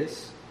it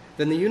is,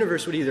 then the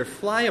universe would either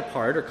fly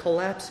apart or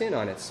collapse in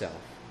on itself.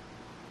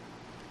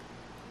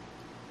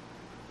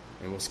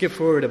 And we'll skip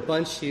forward a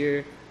bunch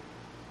here.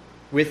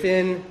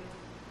 Within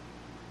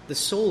the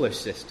solar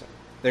system,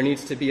 there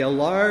needs to be a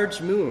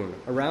large moon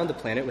around the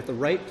planet with the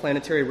right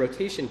planetary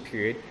rotation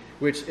period,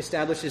 which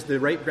establishes the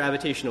right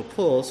gravitational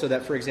pull so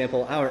that, for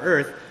example, our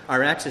Earth,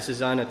 our axis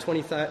is on a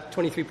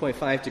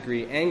 23.5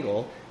 degree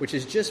angle, which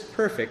is just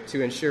perfect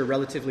to ensure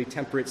relatively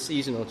temperate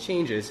seasonal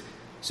changes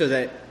so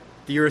that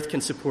the Earth can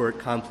support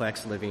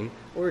complex living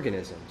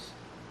organisms.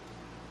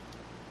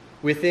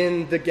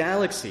 Within the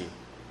galaxy,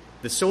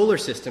 the solar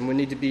system would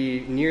need to be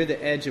near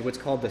the edge of what's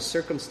called the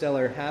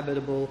circumstellar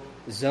habitable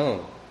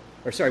zone.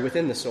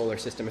 Within the solar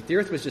system. If the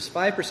Earth was just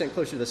 5%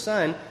 closer to the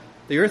Sun,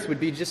 the Earth would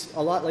be just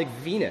a lot like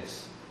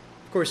Venus.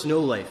 Of course, no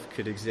life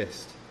could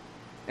exist.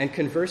 And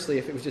conversely,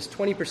 if it was just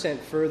 20%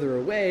 further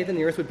away, then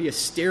the Earth would be a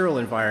sterile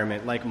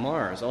environment like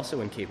Mars,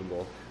 also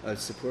incapable of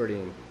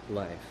supporting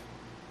life.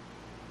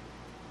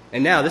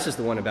 And now, this is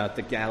the one about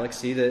the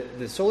galaxy.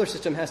 The solar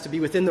system has to be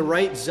within the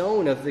right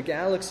zone of the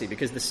galaxy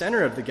because the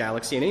center of the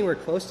galaxy and anywhere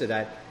close to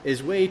that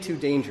is way too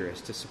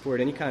dangerous to support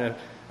any kind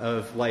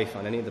of life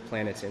on any of the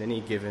planets in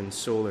any given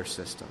solar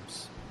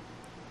systems.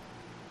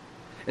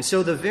 And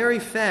so the very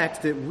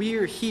fact that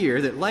we're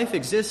here, that life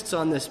exists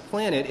on this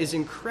planet, is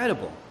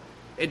incredible.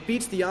 It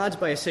beats the odds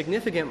by a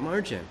significant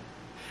margin.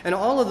 And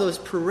all of those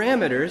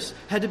parameters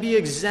had to be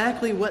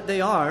exactly what they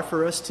are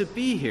for us to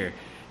be here.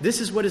 This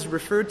is what is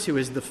referred to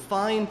as the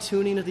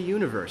fine-tuning of the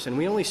universe, and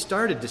we only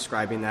started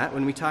describing that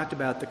when we talked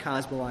about the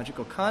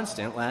cosmological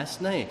constant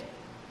last night.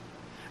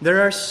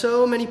 There are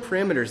so many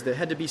parameters that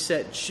had to be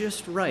set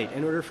just right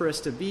in order for us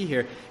to be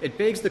here. It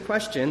begs the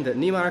question that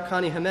Nimar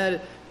Khani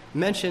Hamed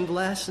mentioned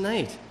last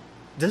night.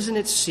 Doesn't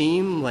it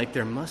seem like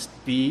there must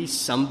be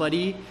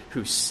somebody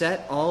who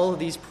set all of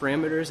these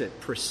parameters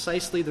at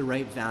precisely the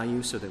right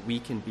value so that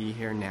we can be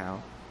here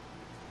now?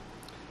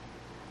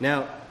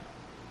 Now,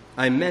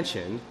 I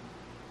mentioned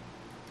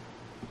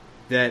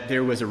that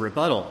there was a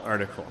rebuttal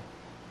article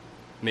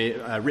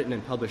written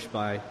and published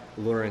by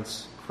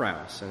Lawrence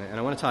Krauss. And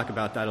I want to talk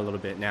about that a little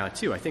bit now,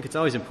 too. I think it's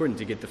always important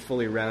to get the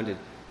fully rounded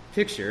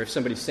picture. If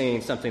somebody's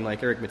saying something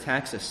like Eric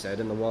Metaxas said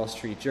in the Wall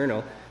Street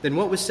Journal, then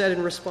what was said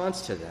in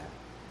response to that?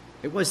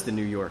 It was the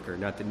New Yorker,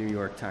 not the New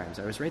York Times.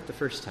 I was right the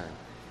first time.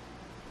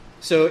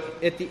 So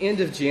at the end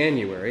of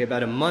January,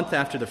 about a month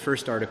after the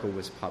first article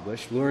was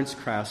published, Lawrence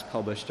Krauss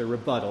published a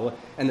rebuttal.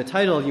 And the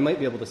title, you might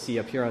be able to see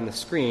up here on the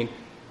screen,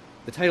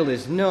 the title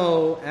is,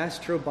 "No,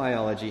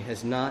 Astrobiology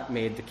Has Not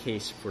Made the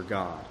Case for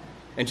God."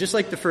 And just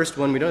like the first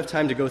one, we don't have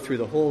time to go through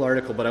the whole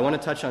article, but I want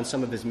to touch on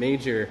some of his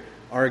major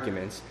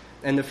arguments.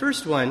 And the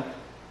first one,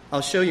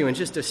 I'll show you in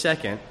just a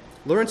second.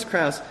 Lawrence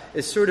Krauss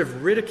is sort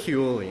of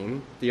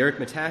ridiculing the Eric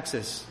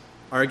Metaxas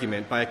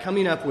argument by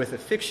coming up with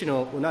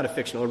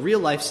a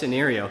real-life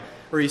scenario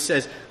where he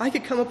says, I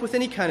could come up with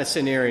any kind of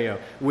scenario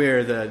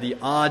where the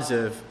odds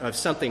of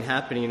something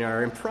happening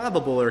are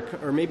improbable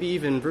or maybe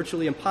even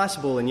virtually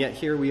impossible, and yet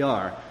here we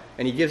are.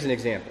 And he gives an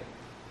example.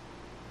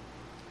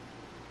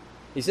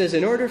 He says,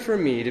 in order for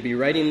me to be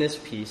writing this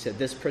piece at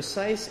this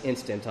precise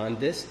instant on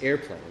this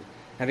airplane,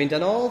 having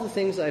done all the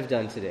things I've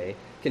done today,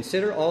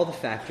 consider all the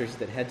factors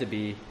that had to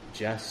be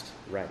just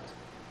right.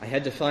 I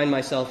had to find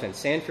myself in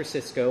San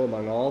Francisco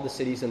among all the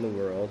cities in the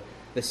world.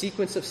 The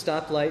sequence of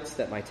stoplights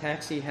that my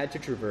taxi had to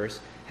traverse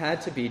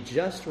had to be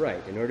just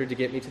right in order to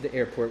get me to the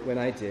airport when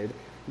I did.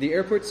 The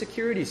airport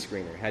security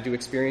screener had to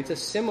experience a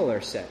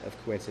similar set of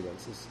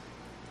coincidences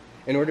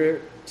in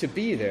order to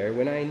be there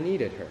when I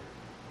needed her.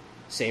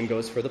 Same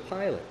goes for the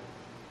pilot.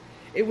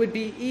 It would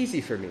be easy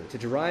for me to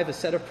derive a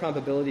set of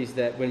probabilities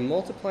that, when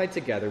multiplied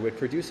together, would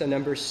produce a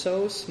number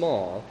so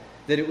small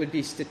that it would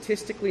be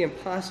statistically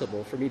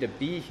impossible for me to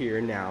be here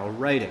now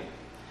writing.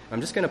 I'm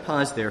just going to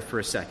pause there for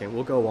a second.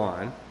 We'll go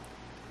on.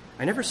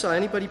 I never saw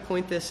anybody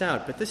point this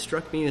out, but this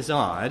struck me as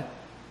odd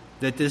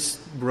that this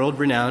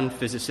world-renowned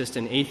physicist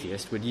and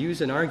atheist would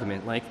use an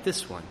argument like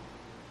this one.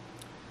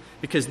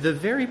 Because the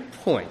very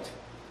point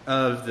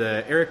of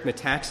the Eric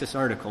Metaxas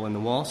article in the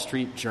Wall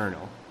Street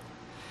Journal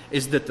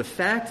is that the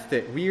fact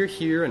that we're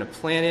here in a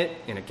planet,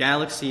 in a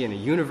galaxy, in a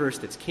universe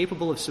that's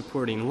capable of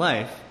supporting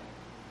life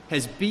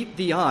has beat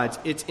the odds.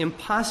 It's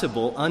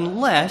impossible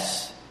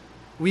unless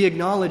we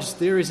acknowledge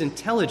there is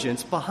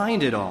intelligence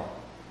behind it all.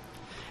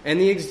 And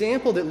the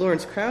example that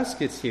Lawrence Krauss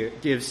gives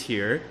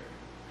here,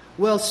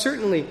 well,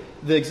 certainly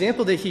the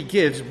example that he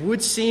gives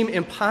would seem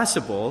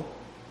impossible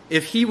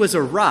if he was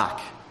a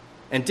rock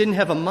and didn't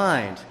have a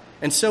mind.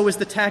 And so is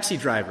the taxi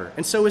driver,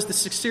 and so is the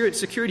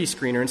security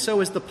screener, and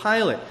so is the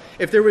pilot.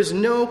 If there was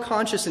no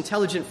conscious,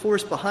 intelligent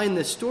force behind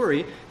this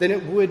story, then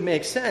it would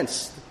make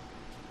sense.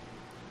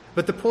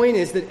 But the point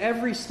is that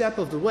every step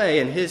of the way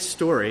in his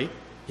story,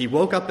 he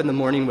woke up in the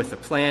morning with a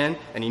plan,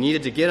 and he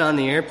needed to get on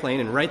the airplane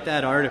and write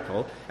that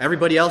article.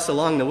 Everybody else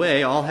along the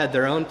way all had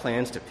their own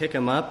plans to pick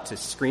him up, to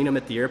screen him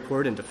at the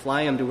airport, and to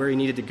fly him to where he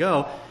needed to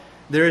go.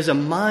 There is a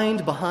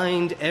mind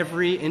behind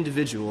every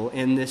individual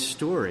in this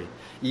story.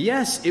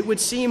 Yes, it would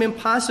seem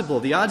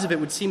impossible. The odds of it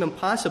would seem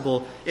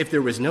impossible if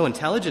there was no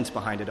intelligence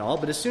behind it all.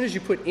 But as soon as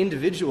you put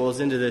individuals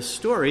into this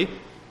story,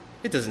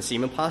 it doesn't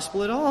seem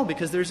impossible at all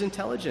because there's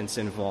intelligence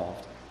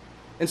involved.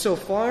 And so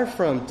far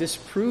from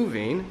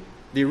disproving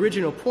the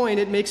original point,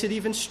 it makes it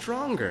even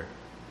stronger.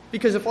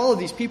 Because if all of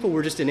these people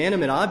were just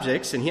inanimate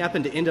objects and he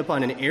happened to end up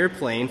on an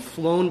airplane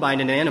flown by an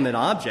inanimate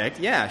object,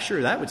 yeah,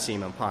 sure, that would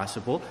seem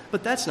impossible.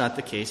 But that's not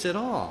the case at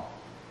all.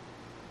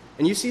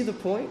 And you see the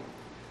point?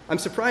 I'm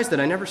surprised that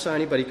I never saw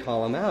anybody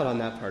call him out on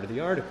that part of the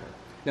article.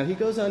 Now, he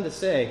goes on to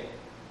say,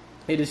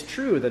 it is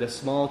true that a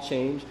small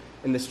change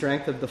in the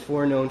strength of the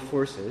four known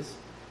forces,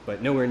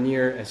 but nowhere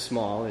near as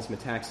small as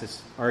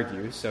Metaxas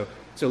argues. So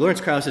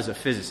Lawrence Krauss is a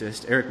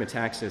physicist. Eric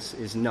Metaxas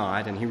is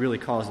not, and he really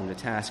calls him to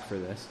task for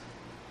this.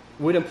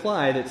 Would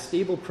imply that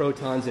stable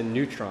protons and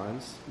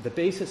neutrons, the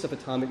basis of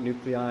atomic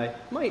nuclei,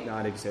 might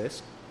not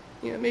exist.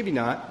 Maybe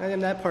not.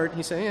 And that part,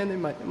 he's saying, it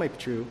might be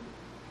true.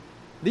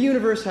 The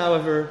universe,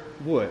 however,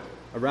 would.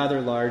 A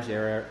rather large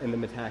error in the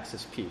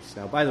Metaxas piece.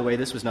 Now, by the way,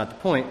 this was not the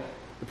point.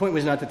 The point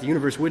was not that the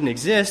universe wouldn't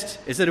exist,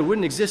 it's that it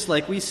wouldn't exist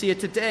like we see it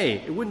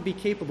today. It wouldn't be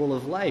capable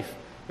of life.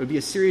 It would be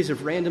a series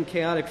of random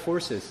chaotic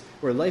forces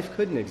where life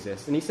couldn't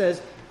exist. And he says,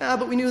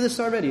 but we knew this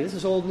already. This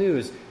is old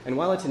news. And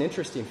while it's an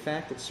interesting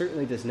fact, it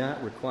certainly does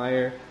not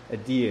require a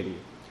deity.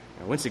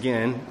 Now, once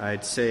again,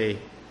 I'd say,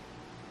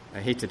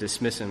 I hate to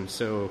dismiss him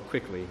so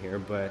quickly here,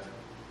 but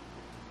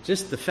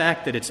just the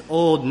fact that it's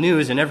old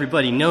news and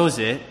everybody knows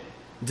it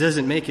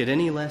doesn't make it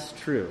any less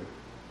true.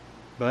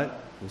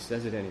 But he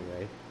says it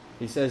anyway.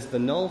 He says the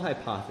null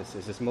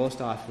hypothesis is most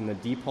often the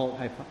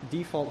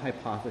default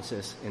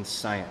hypothesis in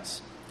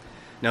science.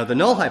 Now, the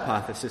null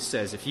hypothesis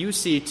says if you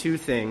see two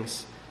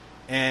things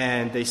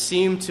and they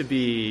seem to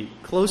be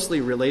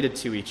closely related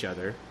to each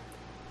other,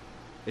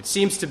 it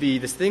seems to be,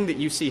 this thing that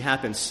you see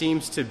happen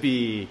seems to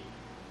be,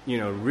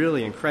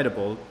 really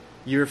incredible,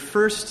 your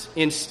first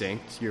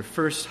instinct, your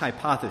first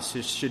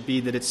hypothesis should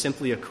be that it's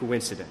simply a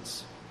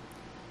coincidence.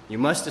 You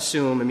must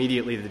assume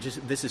immediately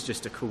that this is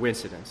just a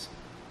coincidence.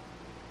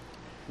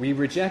 We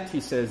reject,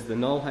 he says, the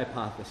null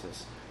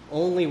hypothesis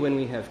only when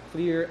we have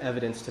clear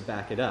evidence to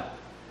back it up.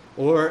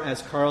 Or,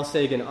 as Carl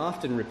Sagan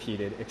often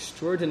repeated,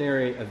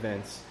 extraordinary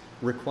events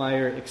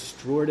require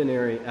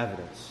extraordinary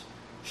evidence.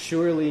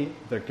 Surely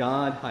the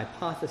God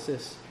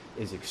hypothesis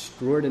is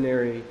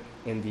extraordinary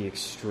in the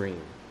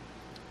extreme.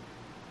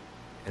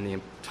 And the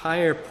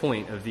entire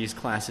point of these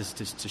classes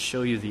is to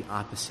show you the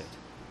opposite.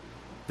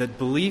 That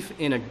belief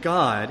in a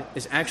God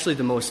is actually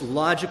the most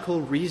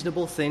logical,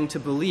 reasonable thing to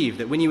believe.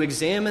 That when you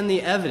examine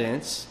the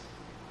evidence,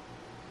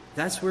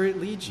 that's where it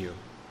leads you.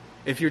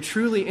 If you're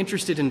truly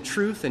interested in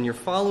truth and you're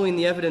following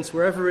the evidence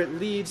wherever it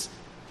leads,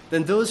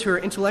 then those who are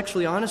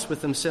intellectually honest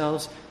with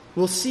themselves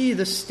will see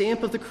the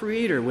stamp of the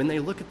Creator when they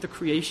look at the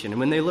creation and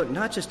when they look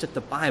not just at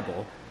the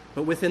Bible,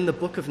 but within the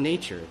book of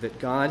nature that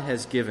God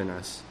has given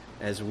us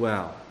as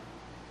well.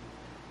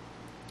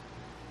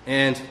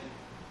 And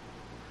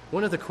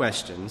one of the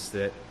questions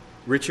that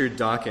Richard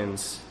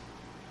Dawkins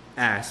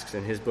asks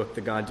in his book,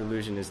 The God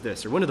Delusion, is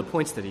this, or one of the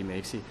points that he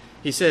makes.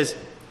 He says,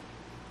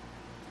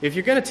 if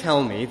you're going to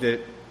tell me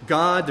that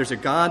there's a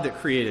God that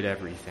created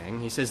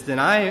everything, he says, then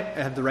I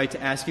have the right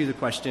to ask you the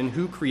question,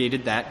 who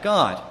created that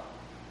God?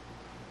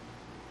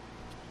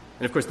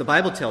 And of course, the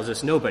Bible tells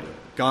us nobody.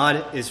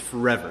 God is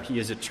forever. He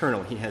is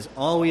eternal. He has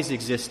always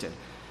existed.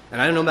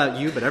 And I don't know about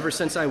you, but ever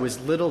since I was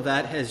little,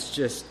 that has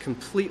just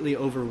completely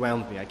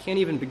overwhelmed me. I can't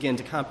even begin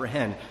to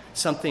comprehend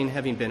something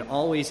having been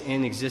always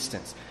in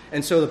existence.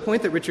 And so the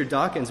point that Richard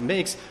Dawkins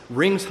makes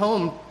rings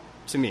home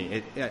to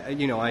me.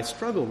 I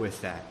struggle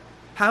with that.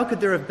 How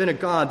could there have been a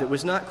God that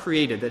was not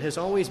created, that has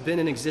always been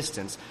in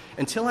existence,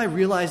 until I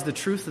realized the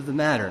truth of the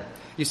matter?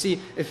 You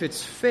see, if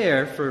it's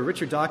fair for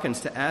Richard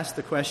Dawkins to ask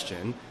the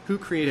question, who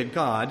created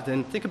God,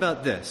 then think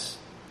about this.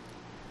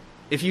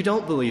 If you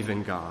don't believe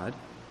in God,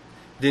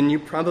 then you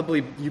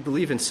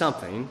believe in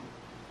something.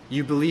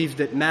 You believe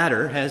that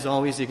matter has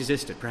always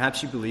existed.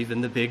 Perhaps you believe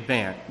in the Big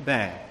Bang.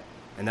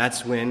 And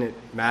that's when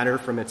matter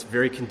from its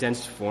very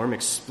condensed form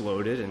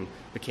exploded and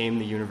became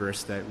the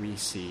universe that we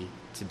see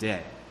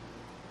today.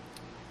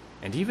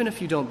 And even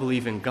if you don't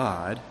believe in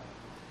God,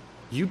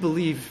 you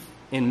believe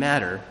in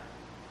matter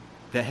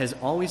that has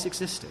always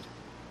existed.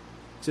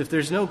 So if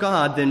there's no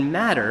God, then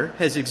matter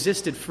has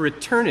existed for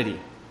eternity.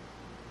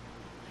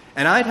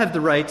 And I'd have the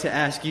right to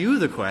ask you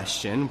the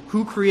question,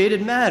 who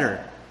created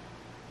matter?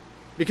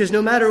 Because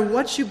no matter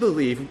what you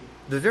believe,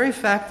 the very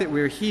fact that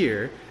we're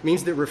here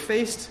means that we're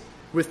faced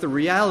with the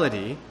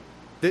reality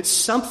that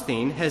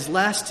something has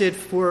lasted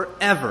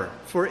forever,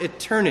 for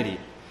eternity.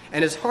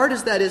 And as hard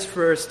as that is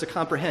for us to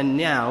comprehend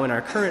now in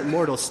our current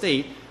mortal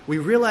state, we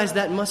realize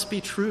that must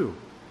be true.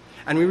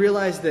 And we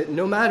realize that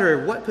no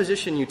matter what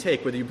position you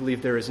take, whether you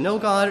believe there is no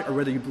God or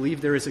whether you believe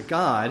there is a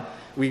God,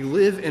 we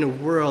live in a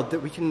world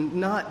that we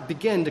cannot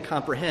begin to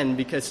comprehend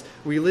because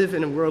we live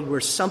in a world where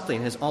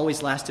something has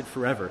always lasted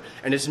forever.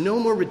 And it's no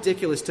more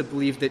ridiculous to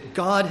believe that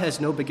God has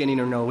no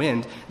beginning or no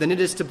end than it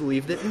is to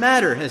believe that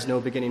matter has no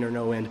beginning or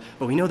no end.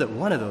 But we know that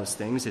one of those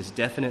things is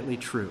definitely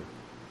true.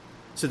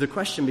 So the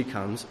question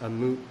becomes a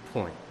moot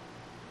point.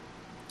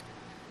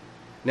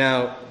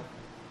 Now,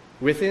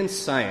 within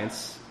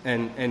science,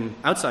 and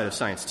outside of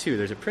science too,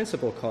 there's a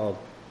principle called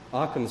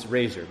Occam's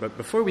razor. But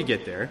before we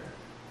get there,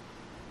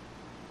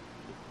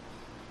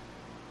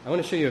 I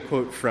want to show you a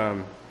quote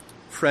from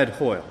Fred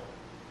Hoyle.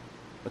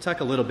 We'll talk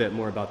a little bit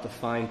more about the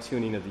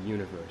fine-tuning of the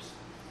universe.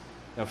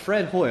 Now,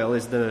 Fred Hoyle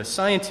is the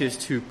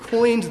scientist who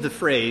coined the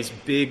phrase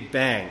Big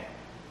Bang.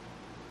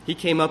 He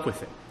came up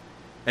with it.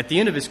 At the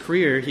end of his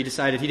career, he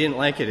decided he didn't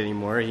like it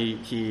anymore.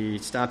 He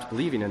stopped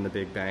believing in the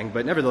Big Bang,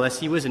 but nevertheless,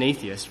 he was an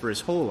atheist for his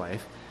whole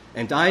life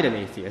and died an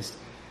atheist.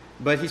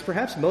 But he's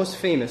perhaps most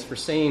famous for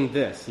saying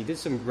this. He did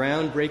some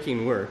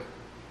groundbreaking work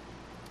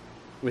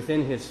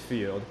within his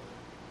field,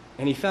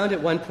 and he found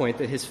at one point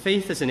that his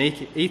faith as an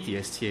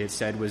atheist, he had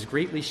said, was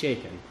greatly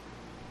shaken.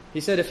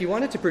 He said if you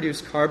wanted to produce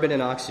carbon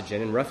and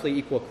oxygen in roughly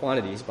equal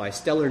quantities by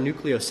stellar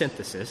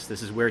nucleosynthesis,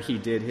 this is where he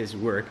did his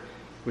work,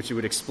 which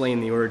would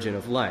explain the origin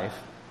of life,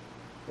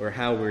 or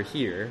how we're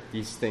here,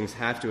 these things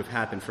have to have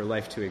happened for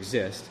life to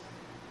exist.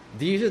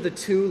 These are the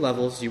two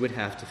levels you would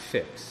have to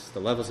fix, the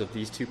levels of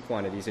these two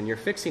quantities, and your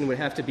fixing would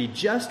have to be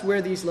just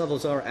where these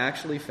levels are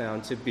actually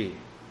found to be.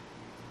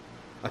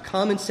 A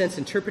common sense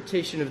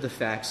interpretation of the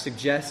facts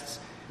suggests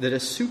that a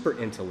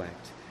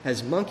super-intellect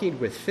has monkeyed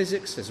with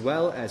physics as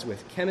well as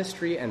with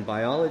chemistry and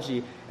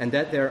biology, and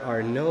that there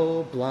are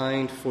no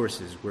blind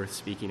forces worth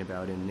speaking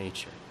about in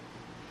nature.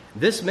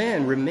 This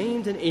man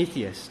remained an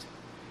atheist,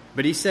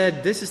 but he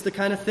said this is the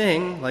kind of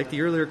thing, like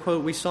the earlier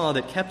quote we saw,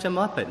 that kept him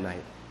up at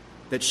night,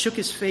 that shook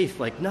his faith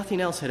like nothing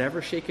else had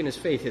ever shaken his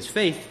faith. His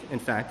faith, in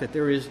fact, that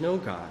there is no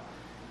God.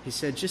 He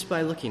said just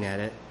by looking at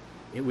it,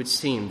 it would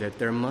seem that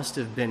there must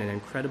have been an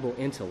incredible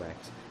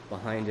intellect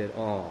behind it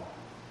all.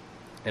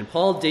 And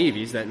Paul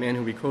Davies, that man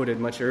who we quoted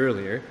much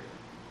earlier,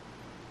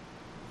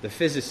 the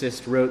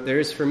physicist, wrote, "There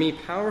is for me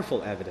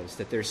powerful evidence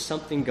that there's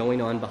something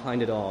going on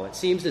behind it all. It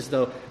seems as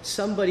though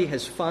somebody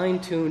has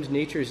fine-tuned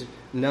nature's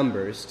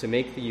numbers to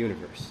make the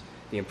universe.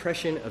 The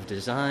impression of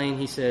design,"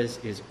 he says,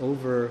 "is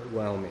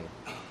overwhelming."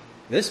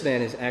 This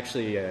man is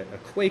actually a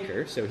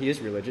Quaker, so he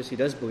is religious. He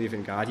does believe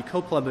in God. He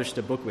co-published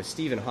a book with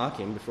Stephen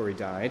Hawking before he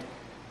died.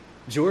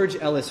 George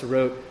Ellis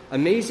wrote,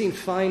 "Amazing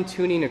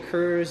fine-tuning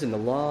occurs in the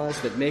laws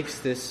that makes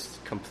this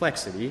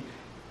complexity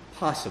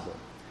possible.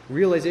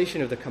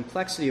 Realization of the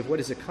complexity of what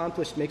is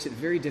accomplished makes it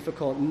very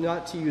difficult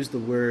not to use the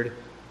word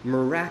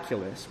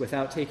miraculous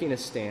without taking a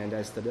stand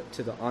as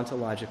to the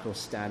ontological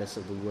status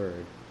of the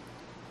word."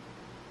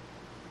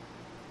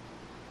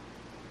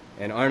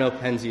 And Arno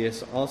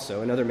Penzias,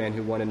 also, another man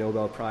who won a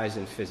Nobel Prize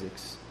in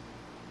physics,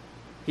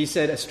 he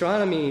said,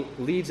 "Astronomy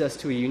leads us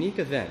to a unique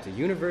event, a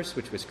universe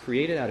which was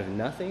created out of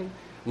nothing,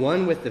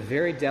 one with the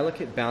very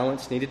delicate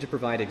balance needed to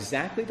provide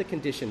exactly the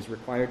conditions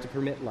required to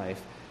permit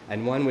life,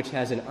 and one which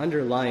has an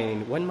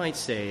underlying, one might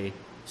say,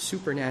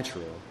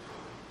 supernatural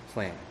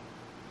plan."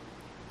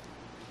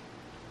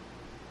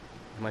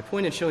 My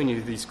point in showing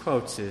you these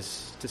quotes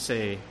is to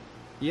say,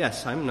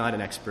 yes, I'm not an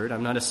expert,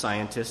 I'm not a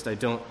scientist, I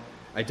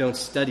don't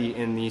study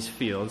in these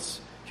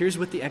fields. Here's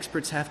what the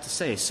experts have to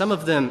say. Some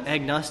of them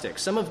agnostic,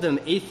 some of them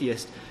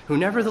atheist, who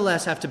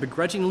nevertheless have to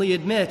begrudgingly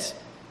admit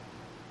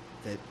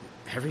that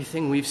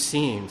everything we've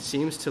seen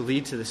seems to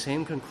lead to the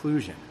same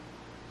conclusion,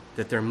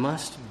 that there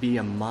must be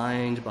a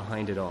mind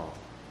behind it all.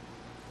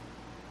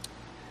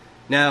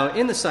 Now,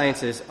 in the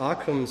sciences,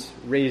 Occam's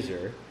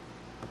razor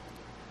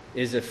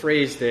is a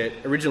phrase that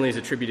originally is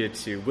attributed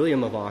to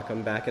William of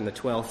Ockham back in the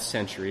 12th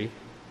century.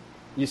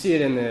 You see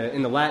it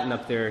in the Latin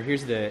up there.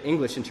 Here's the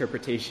English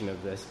interpretation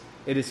of this.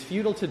 "It is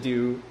futile to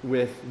do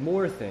with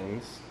more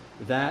things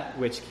that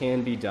which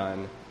can be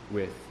done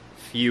with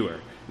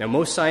fewer." Now,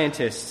 most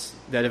scientists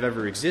that have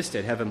ever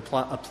existed have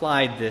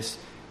applied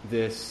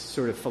this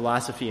sort of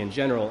philosophy in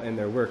general in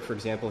their work. For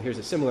example, here's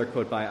a similar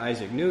quote by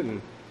Isaac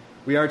Newton.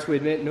 "We are to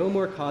admit no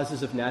more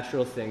causes of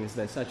natural things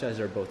than such as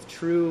are both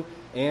true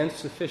and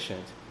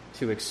sufficient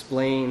to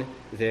explain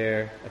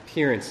their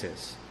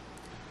appearances."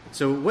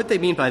 So what they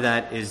mean by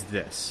that is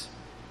this.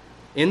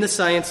 In the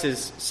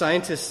sciences,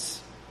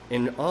 scientists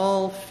in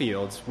all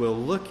fields will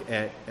look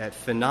at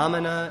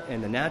phenomena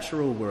in the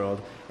natural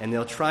world, and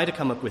they'll try to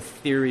come up with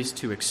theories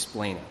to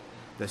explain it.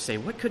 They'll say,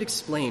 what could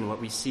explain what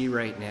we see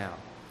right now?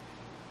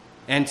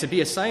 And to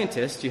be a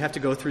scientist, you have to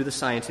go through the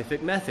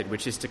scientific method,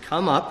 which is to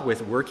come up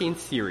with working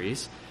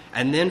theories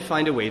and then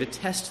find a way to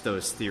test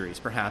those theories,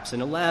 perhaps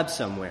in a lab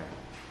somewhere.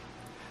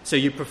 So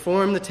you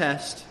perform the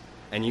test,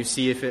 and you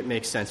see if it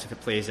makes sense, if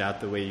it plays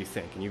out the way you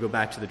think. And you go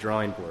back to the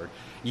drawing board.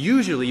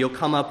 Usually you'll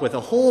come up with a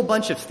whole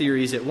bunch of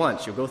theories at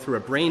once. You'll go through a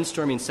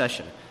brainstorming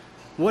session.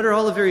 What are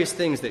all the various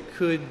things that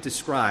could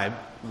describe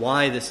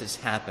why this is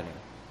happening?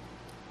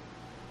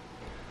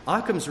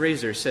 Occam's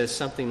razor says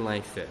something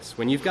like this.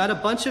 When you've got a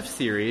bunch of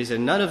theories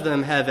and none of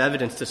them have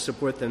evidence to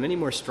support them any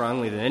more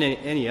strongly than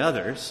any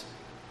others,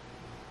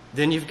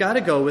 then you've got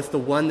to go with the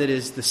one that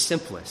is the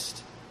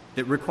simplest,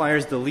 that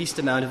requires the least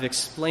amount of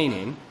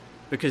explaining,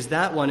 because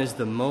that one is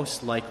the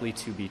most likely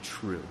to be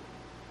true.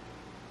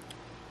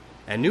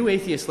 And new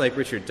atheists like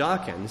Richard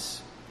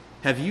Dawkins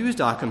have used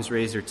Occam's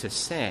razor to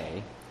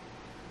say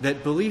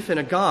that belief in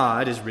a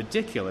God is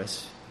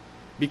ridiculous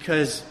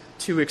because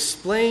to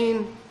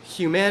explain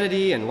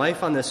humanity and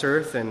life on this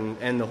earth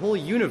and the whole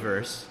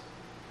universe,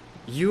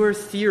 you are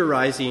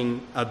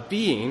theorizing a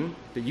being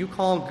that you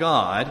call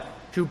God,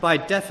 who by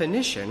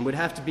definition would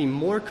have to be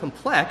more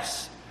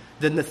complex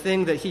than the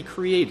thing that he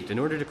created in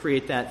order to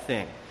create that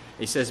thing.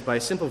 He says, by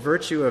simple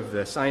virtue of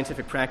the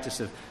scientific practice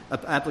of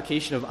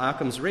application of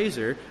Occam's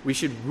razor, we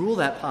should rule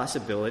that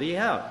possibility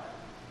out,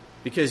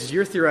 because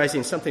you're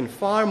theorizing something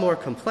far more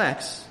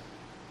complex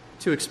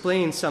to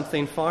explain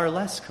something far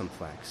less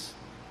complex.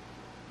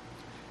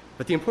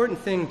 But the important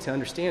thing to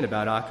understand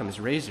about Occam's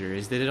razor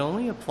is that it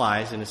only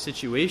applies in a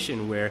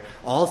situation where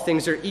all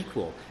things are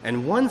equal,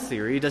 and one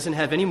theory doesn't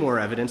have any more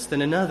evidence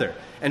than another.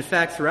 In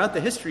fact, throughout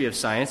the history of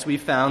science, we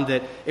found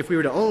that if we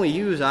were to only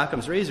use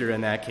Occam's razor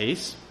in that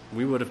case,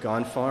 we would have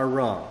gone far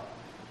wrong.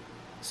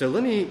 So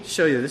let me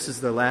show you, this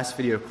is the last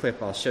video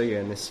clip I'll show you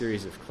in this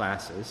series of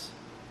classes.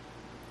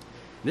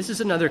 This is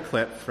another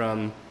clip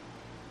from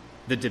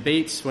the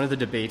debates, one of the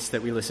debates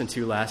that we listened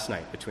to last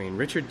night between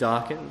Richard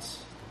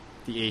Dawkins,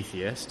 the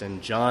atheist,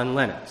 and John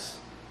Lennox,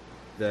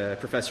 the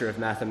professor of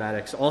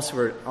mathematics,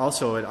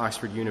 also at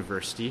Oxford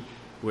University,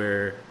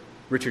 where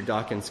Richard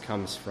Dawkins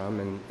comes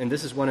from. And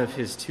this is one of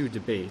his two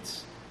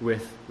debates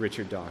with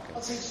Richard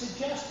Dawkins. He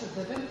suggested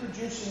that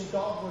introducing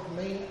God would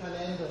mean an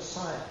end of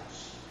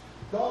science.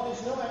 God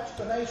is no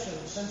explanation,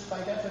 since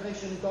by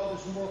definition God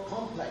is more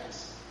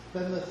complex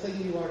than the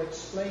thing you are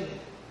explaining.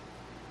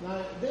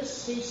 Now,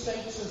 this, he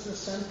states, is the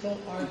central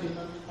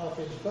argument of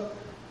his book.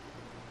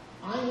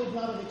 I would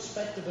not have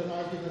expected an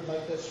argument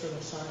like this from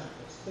a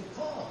scientist,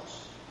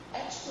 because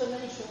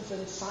explanations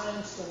in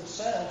science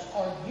themselves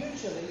are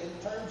usually in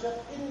terms of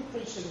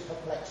increasing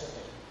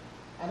complexity.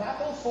 An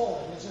apple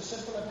falling is a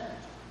simple event.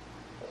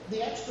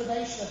 The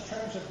explanation in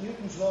terms of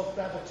Newton's law of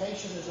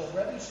gravitation is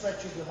already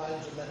stretching the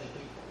minds of many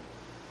people.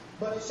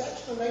 But its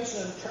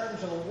explanation in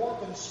terms of a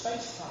warp in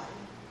space-time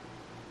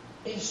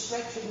is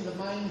stretching the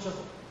minds of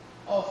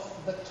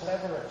the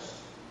cleverest.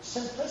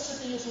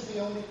 Simplicity isn't the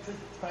only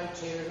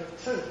criterion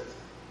of truth.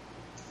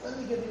 Let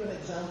me give you an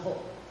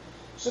example.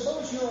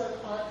 Suppose you're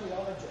an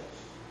archaeologist,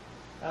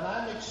 and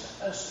I'm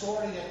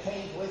exploring a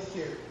cave with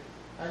you,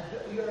 and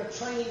you're a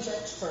Chinese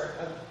expert,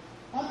 and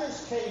on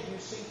this cave you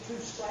see two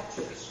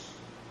scratches.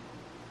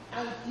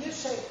 And you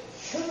say,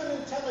 human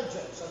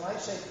intelligence, and I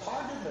say,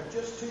 pardon, they're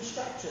just two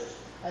scratches.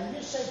 And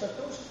you say, but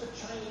those are the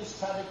Chinese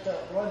character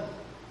run,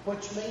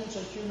 which means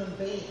a human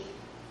being.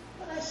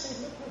 And I say,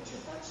 look,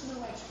 Richard, that's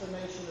no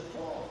explanation at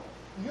all.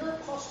 You're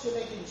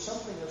postulating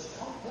something as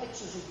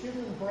complex as a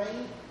human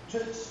brain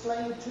to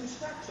explain two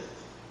scratches.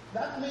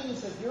 That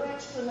means that your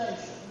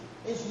explanation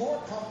is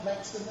more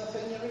complex than the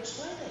thing you're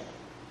explaining.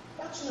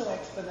 That's no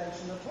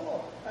explanation at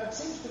all. Now, it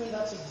seems to me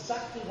that's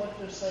exactly what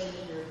you're saying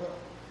in your book.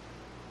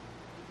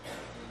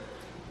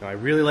 Now, I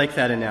really like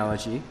that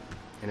analogy,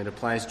 and it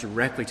applies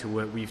directly to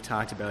what we've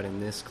talked about in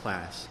this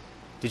class.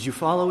 Did you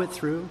follow it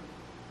through?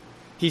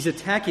 He's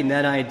attacking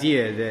that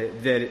idea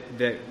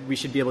that we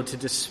should be able to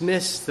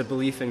dismiss the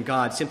belief in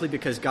God simply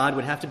because God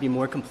would have to be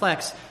more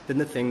complex than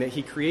the thing that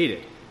he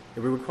created. It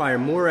would require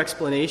more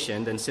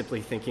explanation than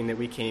simply thinking that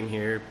we came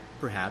here,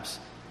 perhaps,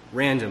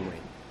 randomly.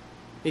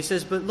 He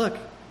says, but look,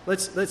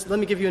 let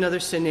me give you another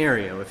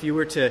scenario. If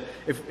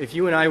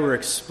you and I were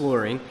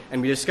exploring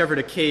and we discovered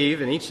a cave,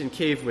 an ancient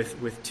cave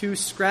with two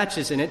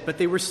scratches in it, but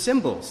they were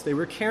symbols, they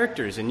were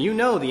characters, and you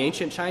know the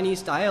ancient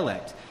Chinese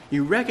dialect.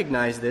 You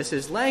recognize this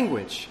as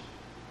language.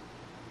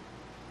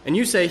 And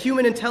you say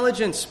human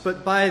intelligence,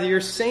 but by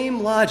your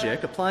same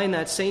logic, applying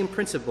that same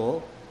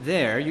principle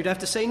there, you'd have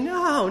to say,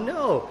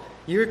 no,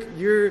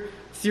 you're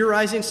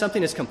theorizing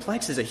something as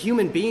complex as a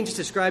human being just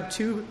described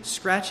two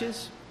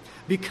scratches?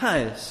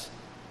 Because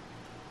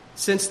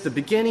since the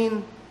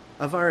beginning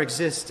of our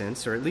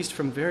existence, or at least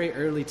from very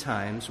early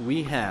times,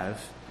 we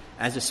have,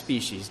 as a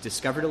species,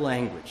 discovered a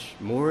language,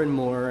 more and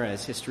more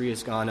as history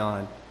has gone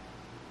on,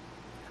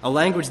 a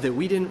language that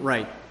we didn't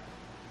write,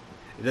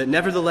 that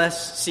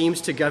nevertheless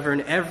seems to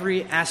govern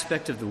every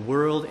aspect of the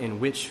world in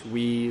which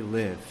we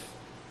live.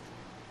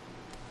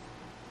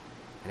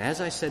 And as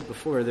I said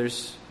before,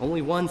 there's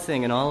only one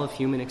thing in all of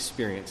human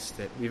experience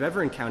that we've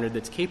ever encountered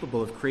that's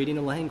capable of creating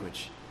a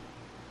language,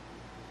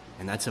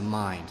 and that's a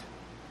mind.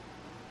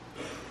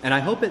 And I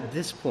hope at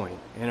this point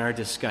in our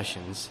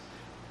discussions,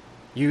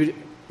 you'd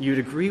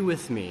agree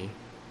with me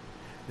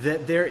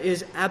that there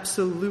is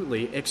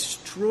absolutely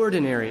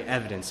extraordinary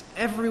evidence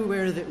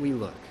everywhere that we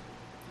look,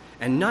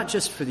 and not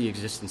just for the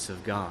existence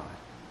of God,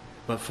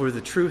 but for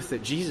the truth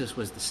that Jesus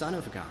was the Son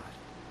of God,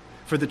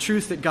 for the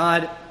truth that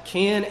God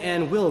can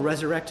and will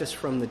resurrect us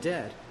from the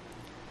dead.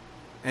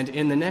 And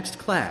in the next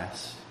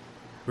class,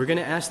 we're going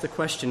to ask the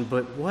question,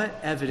 but what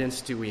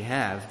evidence do we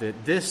have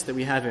that this that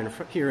we have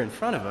here in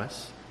front of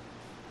us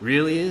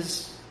really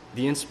is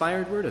the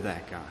inspired word of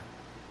that God?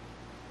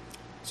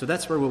 So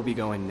that's where we'll be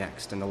going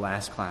next in the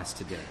last class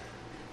today.